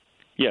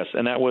 Yes,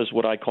 and that was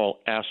what I call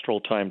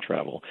astral time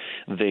travel.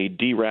 They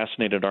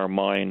deracinated our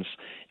minds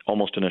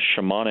almost in a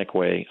shamanic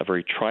way, a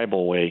very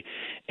tribal way,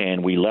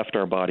 and we left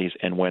our bodies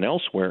and went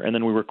elsewhere, and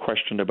then we were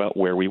questioned about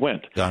where we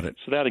went. Got it.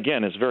 So that,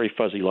 again, is very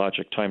fuzzy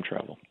logic time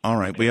travel. All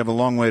right. We have a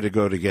long way to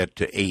go to get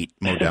to 8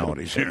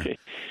 modalities here.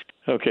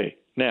 Okay.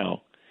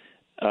 Now,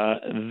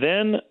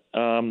 then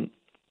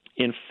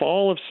in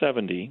fall of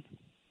 70,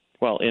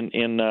 well,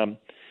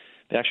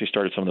 they actually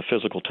started some of the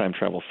physical time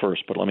travel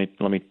first, but let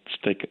me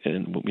stick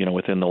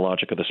within the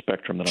logic of the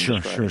spectrum that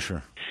I'm describing.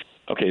 Sure.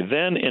 Okay,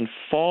 then in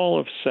fall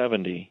of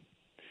 70,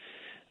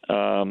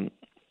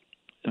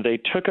 they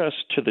took us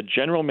to the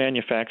general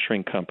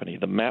manufacturing company,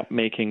 the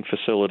map-making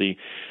facility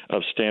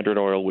of Standard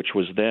Oil, which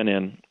was then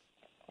in,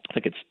 I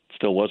think it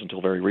still was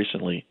until very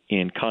recently,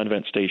 in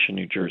Convent Station,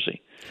 New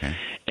Jersey. Okay.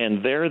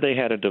 And there they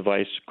had a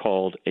device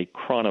called a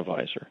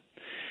chronovisor.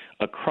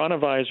 A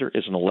chronovisor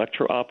is an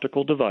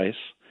electro-optical device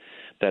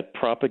that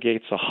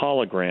propagates a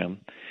hologram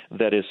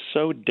that is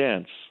so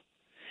dense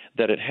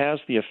that it has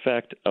the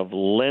effect of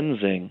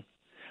lensing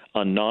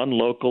a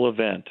non-local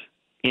event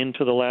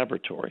into the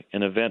laboratory,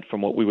 an event from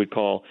what we would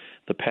call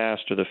the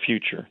past or the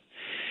future.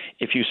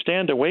 If you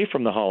stand away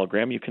from the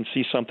hologram, you can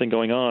see something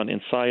going on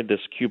inside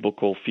this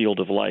cubical field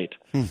of light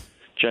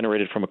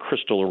generated from a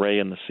crystal array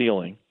in the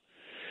ceiling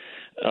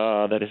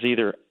that has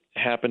either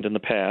happened in the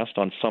past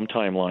on some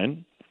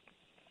timeline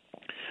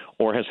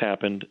or has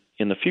happened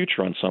in the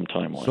future on some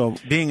timeline. So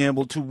being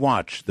able to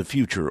watch the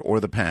future or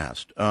the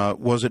past,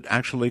 was it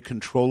actually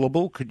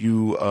controllable? Could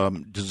you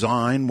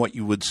design what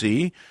you would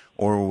see,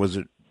 or was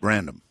it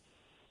random?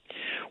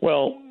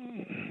 Well,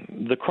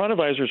 the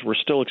chronovisors were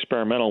still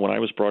experimental when I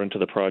was brought into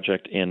the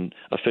project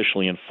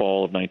officially in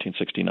fall of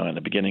 1969,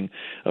 the beginning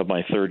of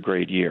my third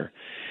grade year.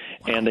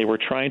 Wow. And they were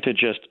trying to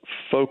just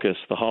focus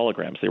the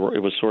holograms. It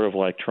was sort of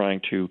like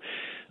trying to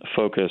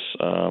focus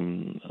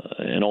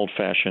an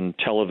old-fashioned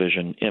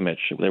television image.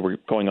 They were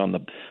going on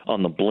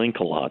the blink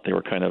a lot. They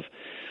were kind of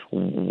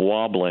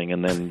wobbling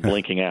and then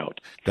blinking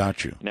out.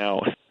 Got you.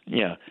 Now,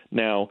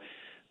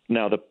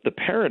 the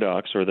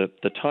paradox, or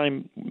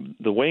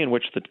the way in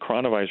which the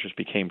chronovisors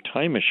became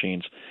time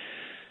machines,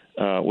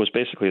 was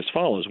basically as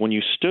follows: when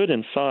you stood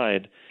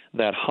inside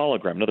that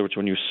hologram, in other words,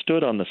 when you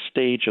stood on the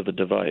stage of the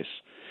device,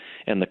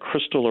 and the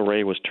crystal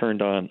array was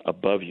turned on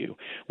above you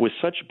with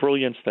such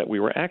brilliance that we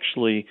were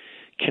actually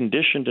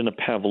conditioned in a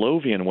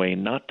Pavlovian way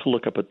not to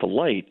look up at the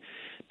light,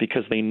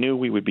 because they knew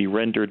we would be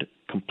rendered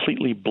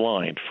completely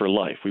blind for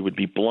life. We would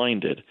be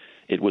blinded.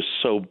 It was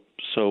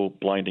so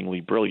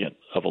blindingly brilliant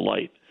of a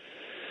light.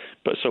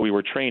 But so we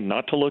were trained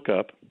not to look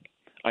up.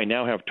 I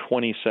now have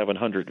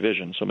 2700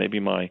 vision, so maybe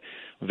my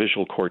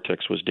visual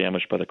cortex was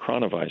damaged by the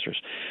chronovisors.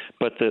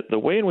 But the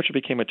way in which it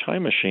became a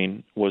time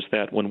machine was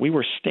that when we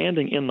were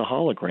standing in the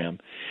hologram,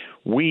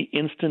 we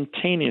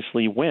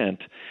instantaneously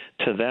went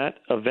to that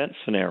event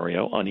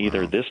scenario on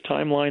either this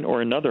timeline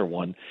or another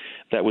one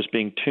that was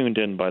being tuned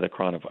in by the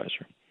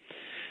chronovisor.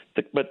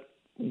 But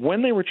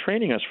when they were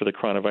training us for the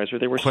chronovisor,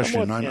 they were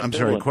I'm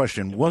sorry,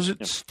 question. Was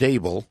it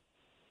stable?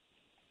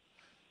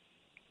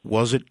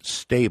 Was it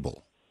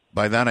stable?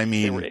 By that I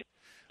mean,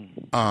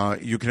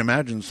 you can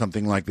imagine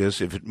something like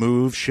this. If it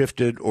moved,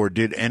 shifted, or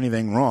did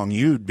anything wrong,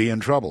 you'd be in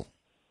trouble.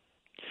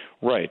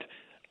 Right.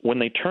 When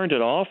they turned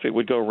it off, it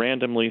would go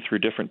randomly through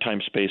different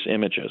time-space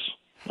images,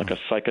 like a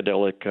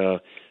psychedelic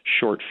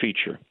short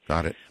feature.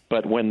 Got it.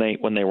 But when they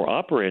were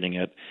operating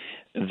it,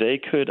 they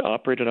could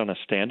operate it on a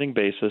standing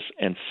basis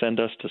and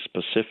send us to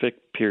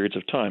specific periods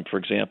of time. For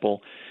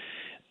example,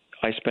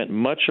 I spent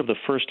much of the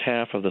first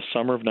half of the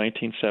summer of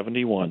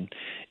 1971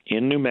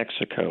 in New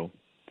Mexico,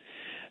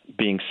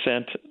 being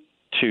sent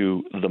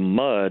to the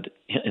mud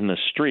in the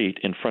street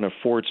in front of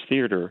Ford's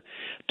Theater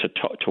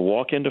to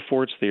walk into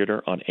Ford's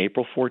Theater on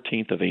April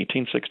 14th of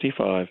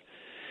 1865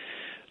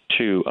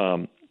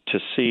 to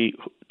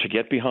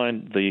get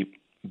behind the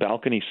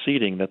balcony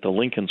seating that the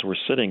Lincolns were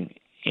sitting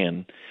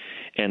in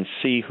and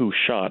see who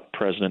shot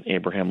President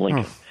Abraham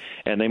Lincoln.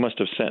 And they must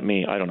have sent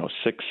me,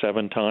 6,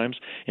 7 times.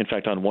 In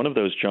fact, on one of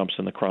those jumps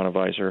in the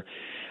chronovisor,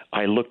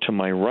 I looked to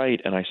my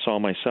right and I saw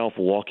myself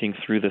walking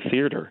through the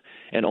theater.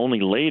 And only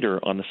later,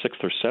 on the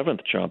 6th or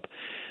 7th jump,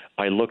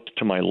 I looked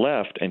to my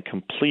left and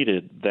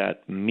completed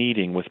that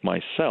meeting with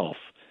myself.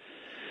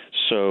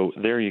 So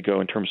there you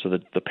go in terms of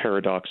the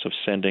paradox of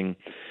sending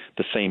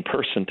the same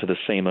person to the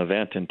same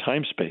event in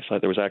time-space.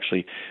 There was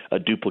actually a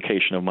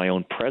duplication of my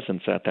own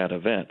presence at that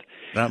event.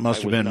 That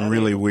must have been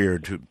really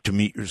weird to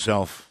meet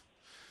yourself.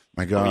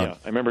 My God. Oh, yeah.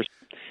 I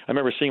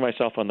remember seeing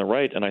myself on the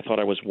right, and I thought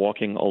I was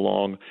walking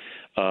along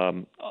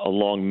a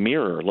long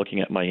mirror looking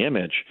at my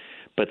image.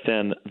 But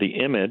then the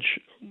image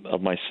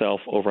of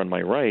myself over on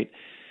my right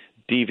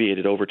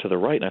deviated over to the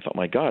right, and I thought,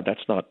 my God,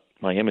 that's not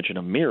my image in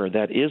a mirror.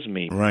 That is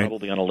me, right.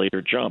 Probably on a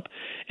later jump.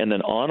 And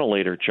then on a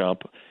later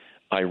jump,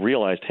 I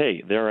realized,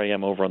 hey, there I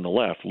am over on the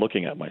left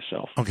looking at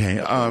myself. Okay,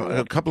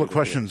 a couple of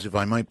questions, if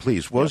I might,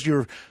 please. Was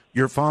your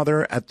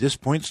father at this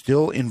point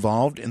still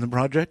involved in the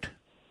project?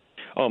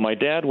 Oh, my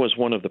dad was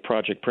one of the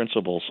project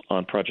principals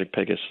on Project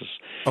Pegasus.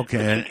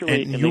 Okay,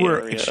 and you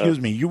were,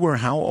 you were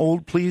how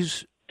old,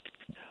 please?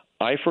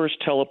 I first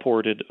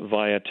teleported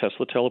via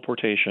Tesla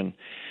teleportation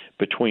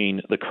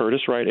between the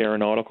Curtiss Wright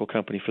Aeronautical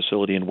Company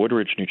facility in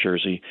Woodridge, New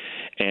Jersey,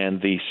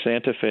 and the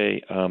Santa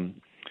Fe,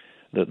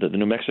 the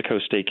New Mexico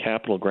State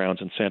Capitol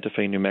grounds in Santa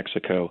Fe, New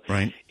Mexico,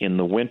 right. in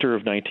the winter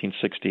of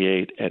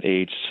 1968 at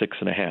age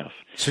 6.5.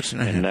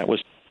 6.5. And that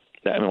was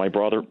that.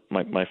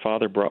 My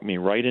father brought me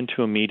right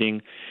into a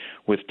meeting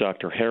with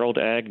Dr. Harold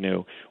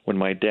Agnew when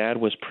my dad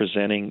was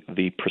presenting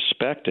the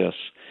prospectus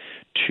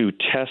to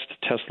test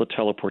Tesla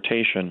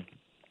teleportation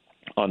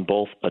on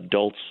both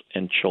adults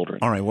and children.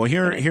 All right. Well,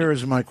 here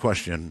is my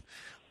question.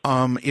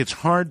 It's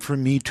hard for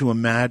me to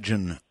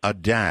imagine a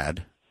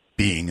dad,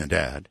 being a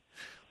dad,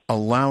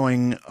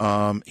 allowing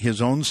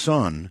his own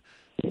son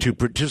to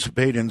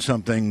participate in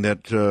something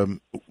that,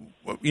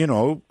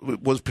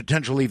 was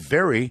potentially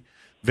very,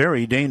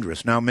 very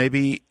dangerous. Now,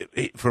 maybe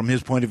from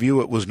his point of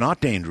view, it was not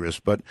dangerous,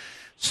 but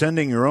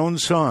sending your own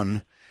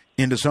son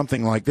into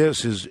something like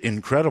this is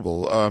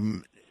incredible.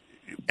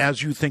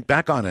 As you think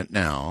back on it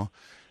now,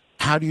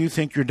 how do you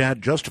think your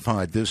dad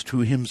justified this to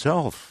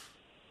himself?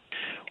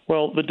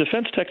 Well, the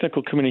Defense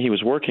Technical Committee he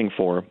was working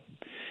for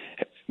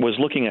was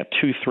looking at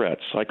two threats.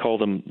 I call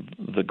them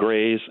the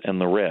grays and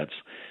the reds.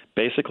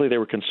 Basically, they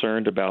were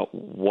concerned about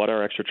what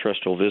our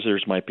extraterrestrial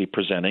visitors might be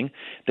presenting.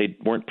 They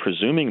weren't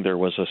presuming there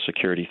was a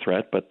security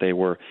threat, but they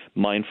were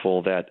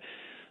mindful that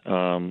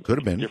could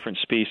have been different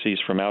species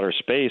from outer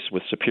space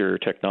with superior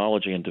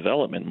technology and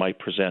development might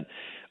present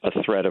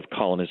a threat of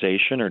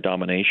colonization or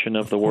domination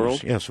of the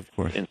world. Yes, of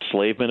course.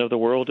 Enslavement of the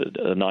world,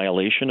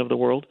 annihilation of the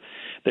world.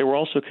 They were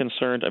also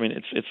concerned,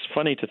 it's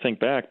funny to think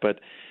back, but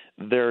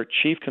their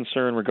chief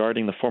concern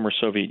regarding the former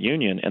Soviet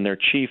Union and their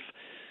chief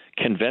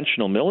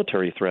conventional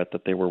military threat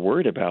that they were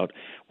worried about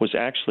was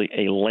actually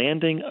a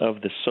landing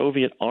of the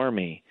Soviet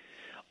Army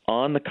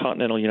on the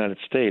continental United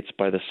States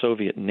by the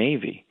Soviet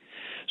Navy.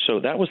 So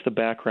that was the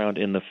background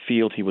in the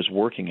field he was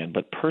working in.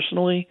 But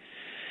personally,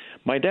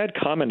 my dad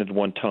commented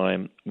one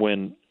time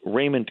when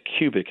Raymond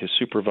Kubik, his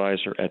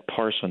supervisor at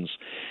Parsons,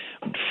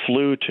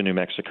 flew to New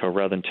Mexico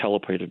rather than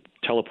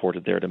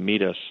teleported there to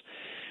meet us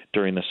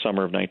during the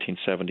summer of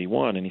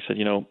 1971. And he said,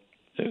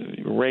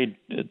 Ray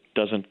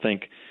doesn't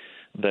think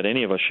that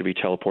any of us should be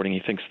teleporting.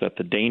 He thinks that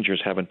the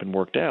dangers haven't been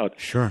worked out.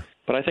 Sure.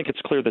 But I think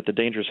it's clear that the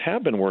dangers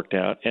have been worked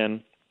out.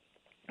 And,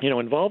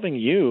 involving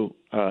you,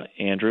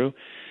 Andrew,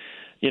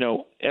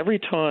 every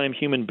time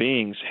human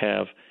beings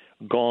have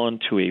gone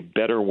to a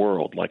better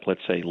world, like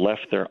let's say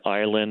left their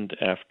island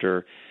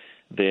after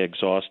they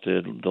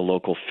exhausted the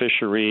local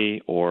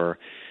fishery or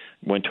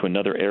went to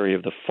another area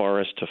of the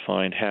forest to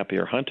find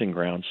happier hunting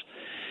grounds,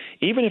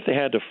 even if they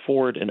had to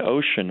ford an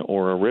ocean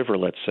or a river,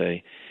 let's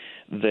say,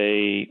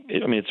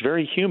 it's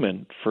very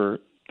human for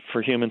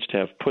humans to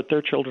have put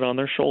their children on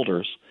their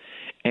shoulders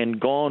and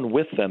gone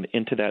with them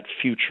into that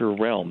future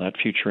realm, that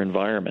future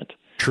environment.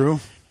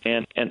 True.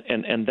 And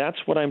that's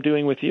what I'm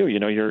doing with you.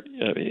 You're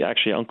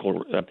actually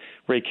Uncle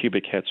Ray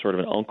Kubik had sort of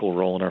an uncle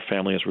role in our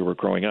family as we were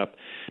growing up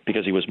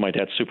because he was my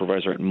dad's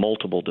supervisor at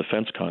multiple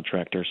defense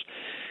contractors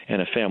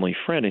and a family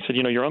friend. He said,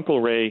 your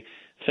Uncle Ray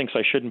thinks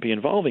I shouldn't be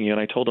involving you.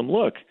 And I told him,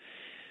 look,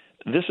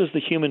 this is the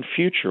human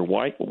future.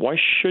 Why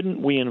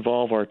shouldn't we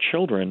involve our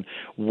children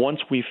once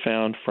we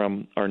found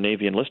from our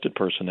Navy enlisted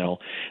personnel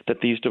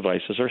that these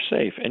devices are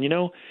safe? And,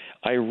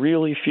 I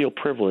really feel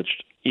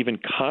privileged, even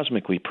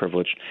cosmically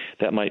privileged,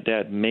 that my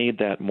dad made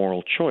that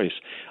moral choice.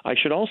 I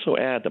should also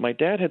add that my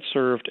dad had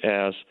served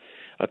as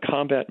a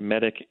combat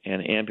medic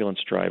and ambulance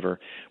driver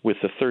with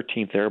the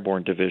 13th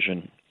Airborne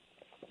Division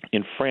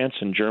in France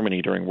and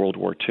Germany during World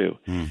War II.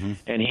 Mm-hmm.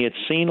 And he had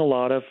seen a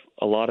lot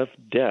of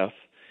death,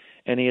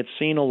 and he had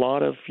seen a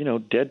lot of,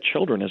 dead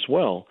children as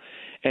well.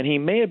 And he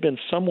may have been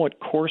somewhat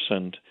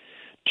coarsened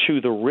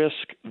to the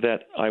risk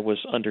that I was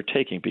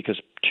undertaking because,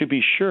 to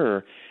be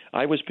sure,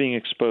 I was being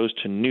exposed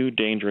to new,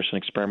 dangerous, and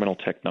experimental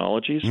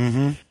technologies.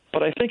 Mm-hmm.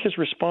 But I think his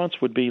response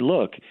would be,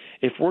 look,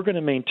 if we're going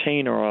to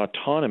maintain our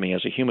autonomy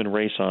as a human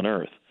race on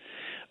Earth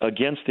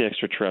against the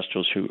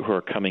extraterrestrials who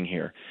are coming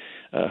here,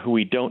 who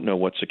we don't know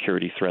what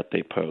security threat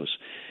they pose,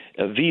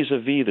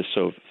 vis-a-vis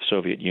the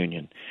Soviet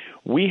Union,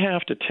 We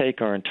have to take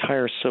our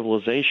entire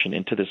civilization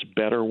into this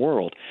better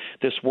world,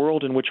 this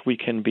world in which we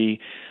can be,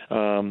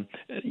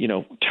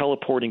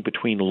 teleporting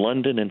between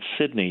London and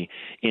Sydney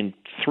in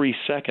 3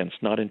 seconds,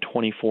 not in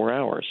 24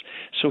 hours.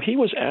 So he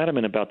was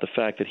adamant about the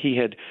fact that he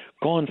had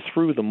gone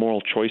through the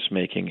moral choice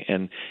making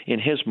and, in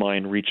his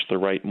mind, reached the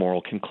right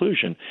moral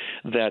conclusion,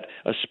 that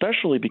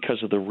especially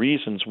because of the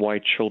reasons why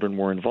children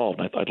were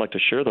involved. I'd like to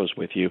share those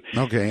with you.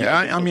 Okay.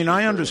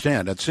 I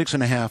understand. At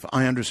 6.5,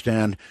 I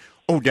understand.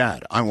 Oh,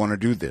 Dad, I want to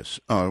do this,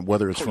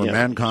 whether it's for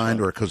mankind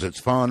or because it's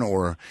fun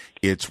or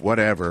it's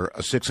whatever.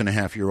 A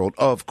 6.5-year-old,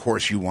 of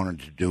course you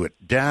wanted to do it.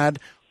 Dad,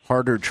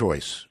 harder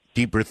choice,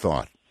 deeper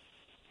thought.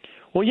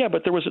 Well, yeah,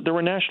 but there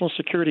were national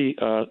security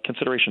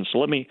considerations. So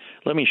let me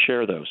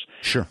share those.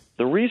 Sure.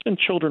 The reason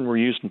children were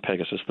used in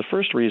Pegasus, the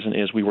first reason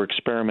is we were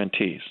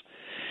experimentees.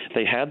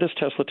 They had this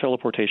Tesla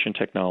teleportation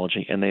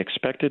technology, and they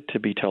expected to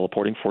be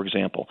teleporting, for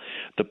example,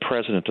 the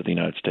President of the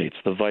United States,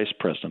 the Vice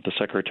President, the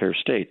Secretary of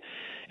State,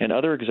 and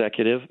other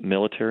executive,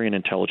 military, and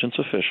intelligence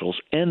officials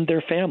and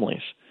their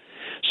families.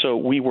 So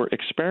we were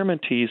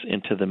experimentees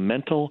into the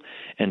mental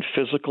and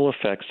physical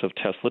effects of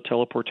Tesla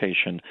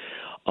teleportation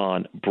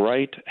on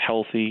bright,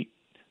 healthy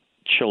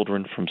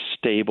children from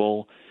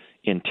stable,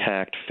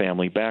 intact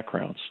family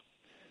backgrounds,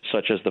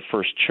 such as the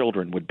first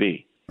children would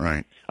be.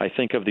 Right. I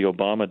think of the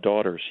Obama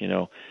daughters,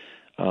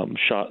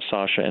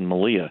 Sasha and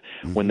Malia.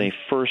 Mm-hmm. When they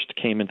first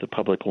came into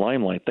public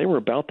limelight, they were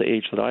about the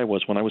age that I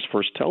was when I was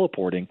first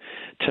teleporting,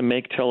 to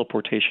make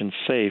teleportation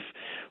safe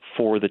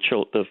for the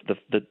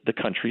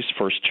country's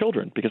first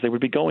children, because they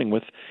would be going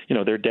with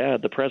their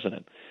dad, the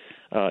president,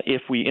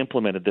 if we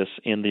implemented this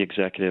in the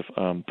executive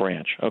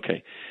branch.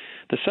 Okay.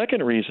 The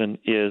second reason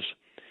is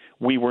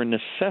we were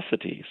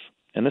necessities,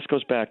 and this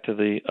goes back to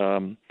the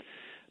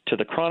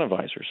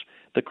chronovisors.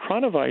 The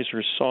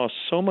chronovisors saw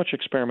so much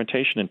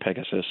experimentation in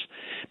Pegasus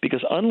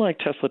because, unlike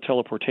Tesla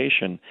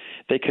teleportation,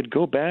 they could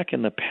go back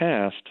in the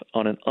past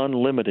on an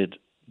unlimited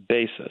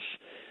basis.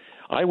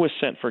 I was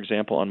sent, for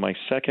example, on my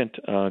second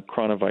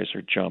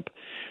chronovisor jump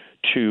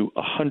to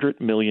 100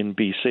 million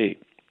BC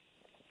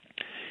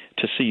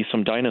to see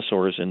some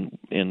dinosaurs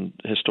in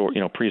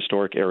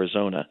prehistoric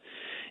Arizona.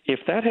 If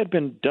that had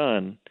been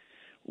done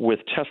with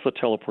Tesla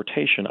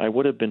teleportation, I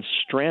would have been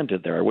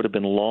stranded there. I would have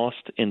been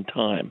lost in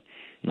time.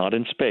 Not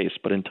in space,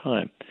 but in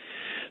time.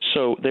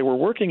 So they were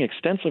working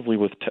extensively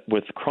with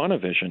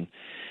chronovision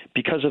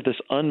because of this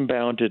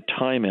unbounded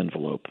time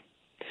envelope.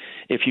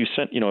 If you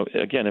sent,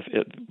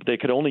 if they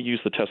could only use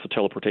the Tesla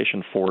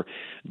teleportation for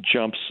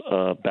jumps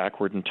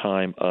backward in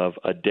time of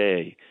a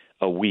day,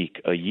 a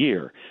week, a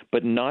year,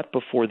 but not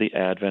before the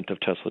advent of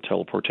Tesla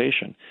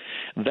teleportation.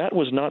 That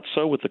was not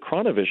so with the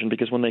chronovision,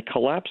 because when they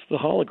collapsed the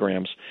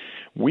holograms,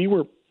 we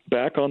were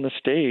back on the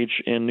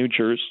stage in New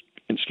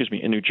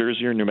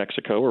Jersey or New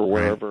Mexico or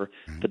wherever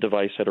the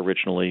device had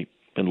originally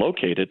been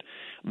located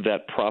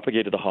that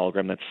propagated the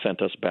hologram that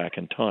sent us back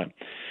in time.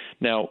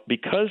 Now,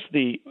 because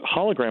the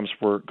holograms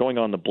were going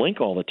on the blink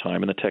all the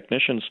time and the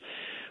technicians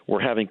were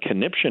having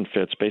conniption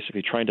fits,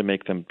 basically trying to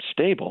make them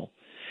stable,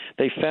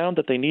 they found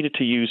that they needed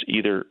to use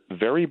either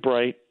very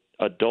bright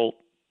adult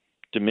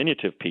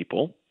diminutive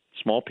people,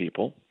 small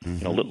people,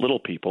 little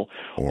people,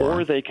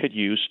 or they could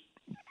use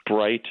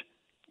bright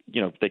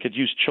they could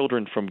use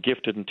children from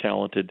gifted and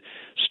talented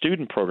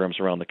student programs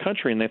around the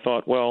country. And they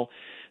thought, well,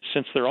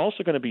 since they're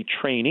also going to be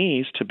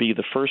trainees to be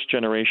the first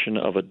generation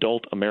of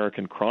adult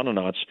American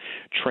chrononauts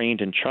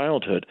trained in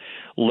childhood,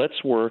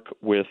 let's work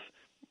with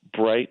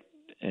bright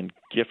and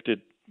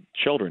gifted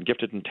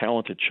and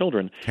talented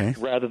children,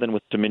 rather than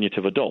with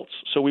diminutive adults.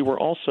 So we were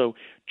also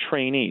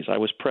trainees. I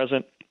was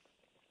present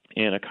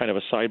in a kind of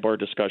a sidebar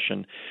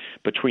discussion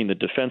between the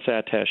defense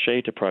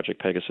attaché to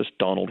Project Pegasus,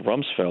 Donald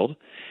Rumsfeld,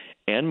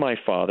 and my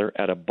father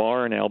at a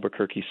bar in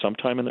Albuquerque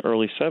sometime in the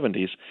early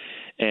 70s,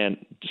 and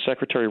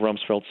Secretary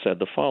Rumsfeld said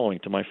the following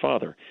to my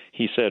father.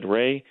 He said,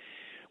 "Ray,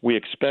 we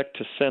expect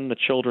to send the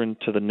children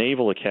to the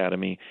Naval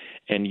Academy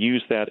and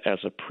use that as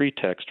a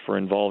pretext for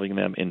involving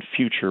them in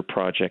future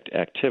project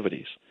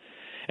activities."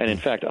 And in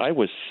fact, I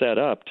was set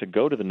up to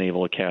go to the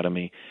Naval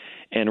Academy,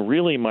 and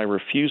really my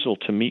refusal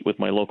to meet with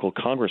my local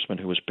congressman,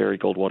 who was Barry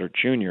Goldwater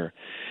Jr.,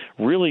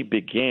 really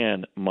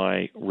began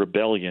my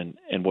rebellion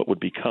and what would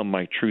become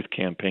my truth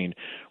campaign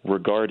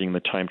regarding the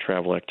time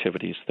travel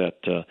activities that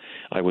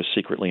I was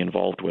secretly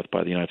involved with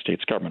by the United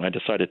States government. I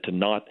decided to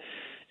not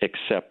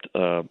accept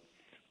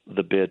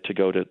the bid to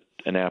go to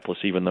Annapolis,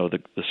 even though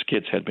the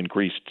skids had been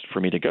greased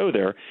for me to go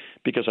there,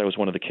 because I was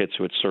one of the kids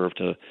who had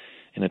served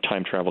in a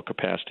time travel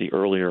capacity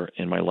earlier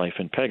in my life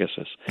in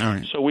Pegasus.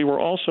 Right. So we were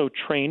also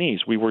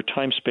trainees. We were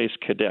time-space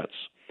cadets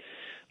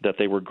that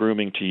they were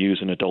grooming to use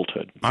in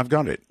adulthood. I've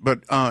got it. But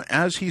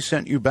as he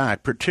sent you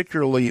back,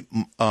 particularly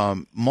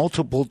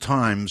multiple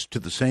times to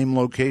the same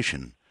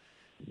location,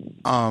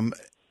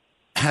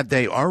 had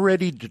they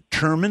already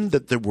determined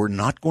that there were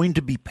not going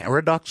to be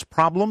paradox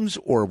problems,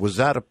 or was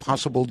that a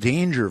possible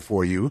danger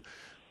for you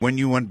when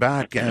you went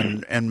back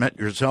and met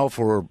yourself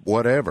or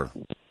whatever?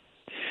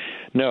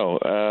 No.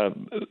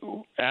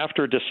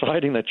 After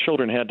deciding that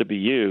children had to be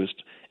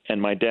used,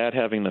 and my dad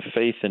having the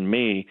faith in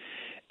me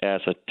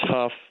as a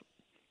tough,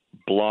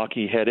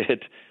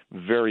 blocky-headed,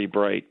 very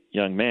bright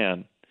young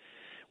man,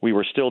 we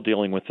were still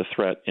dealing with the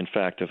threat, in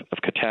fact, of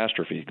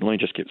catastrophe. Let me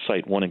just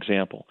cite one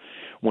example.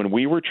 When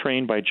we were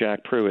trained by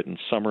Jack Pruitt in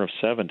summer of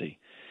 70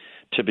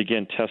 to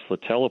begin Tesla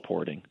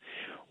teleporting,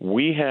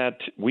 we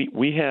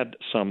had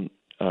some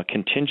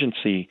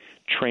contingency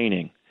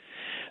training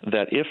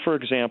that if, for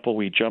example,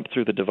 we jumped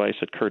through the device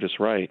at Curtiss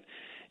Wright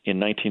in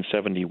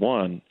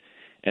 1971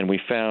 and we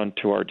found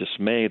to our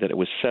dismay that it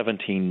was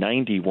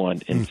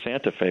 1791 in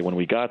Santa Fe when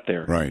we got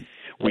there, right,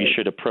 we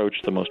should approach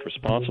the most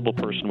responsible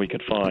person we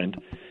could find,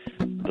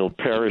 the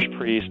parish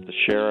priest, the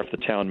sheriff, the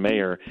town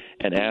mayor,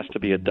 and ask to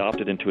be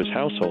adopted into his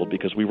household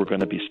because we were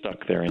going to be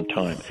stuck there in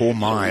time. Oh,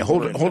 my.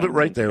 Hold it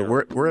right there.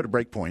 We're at a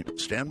break point.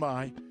 Stand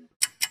by.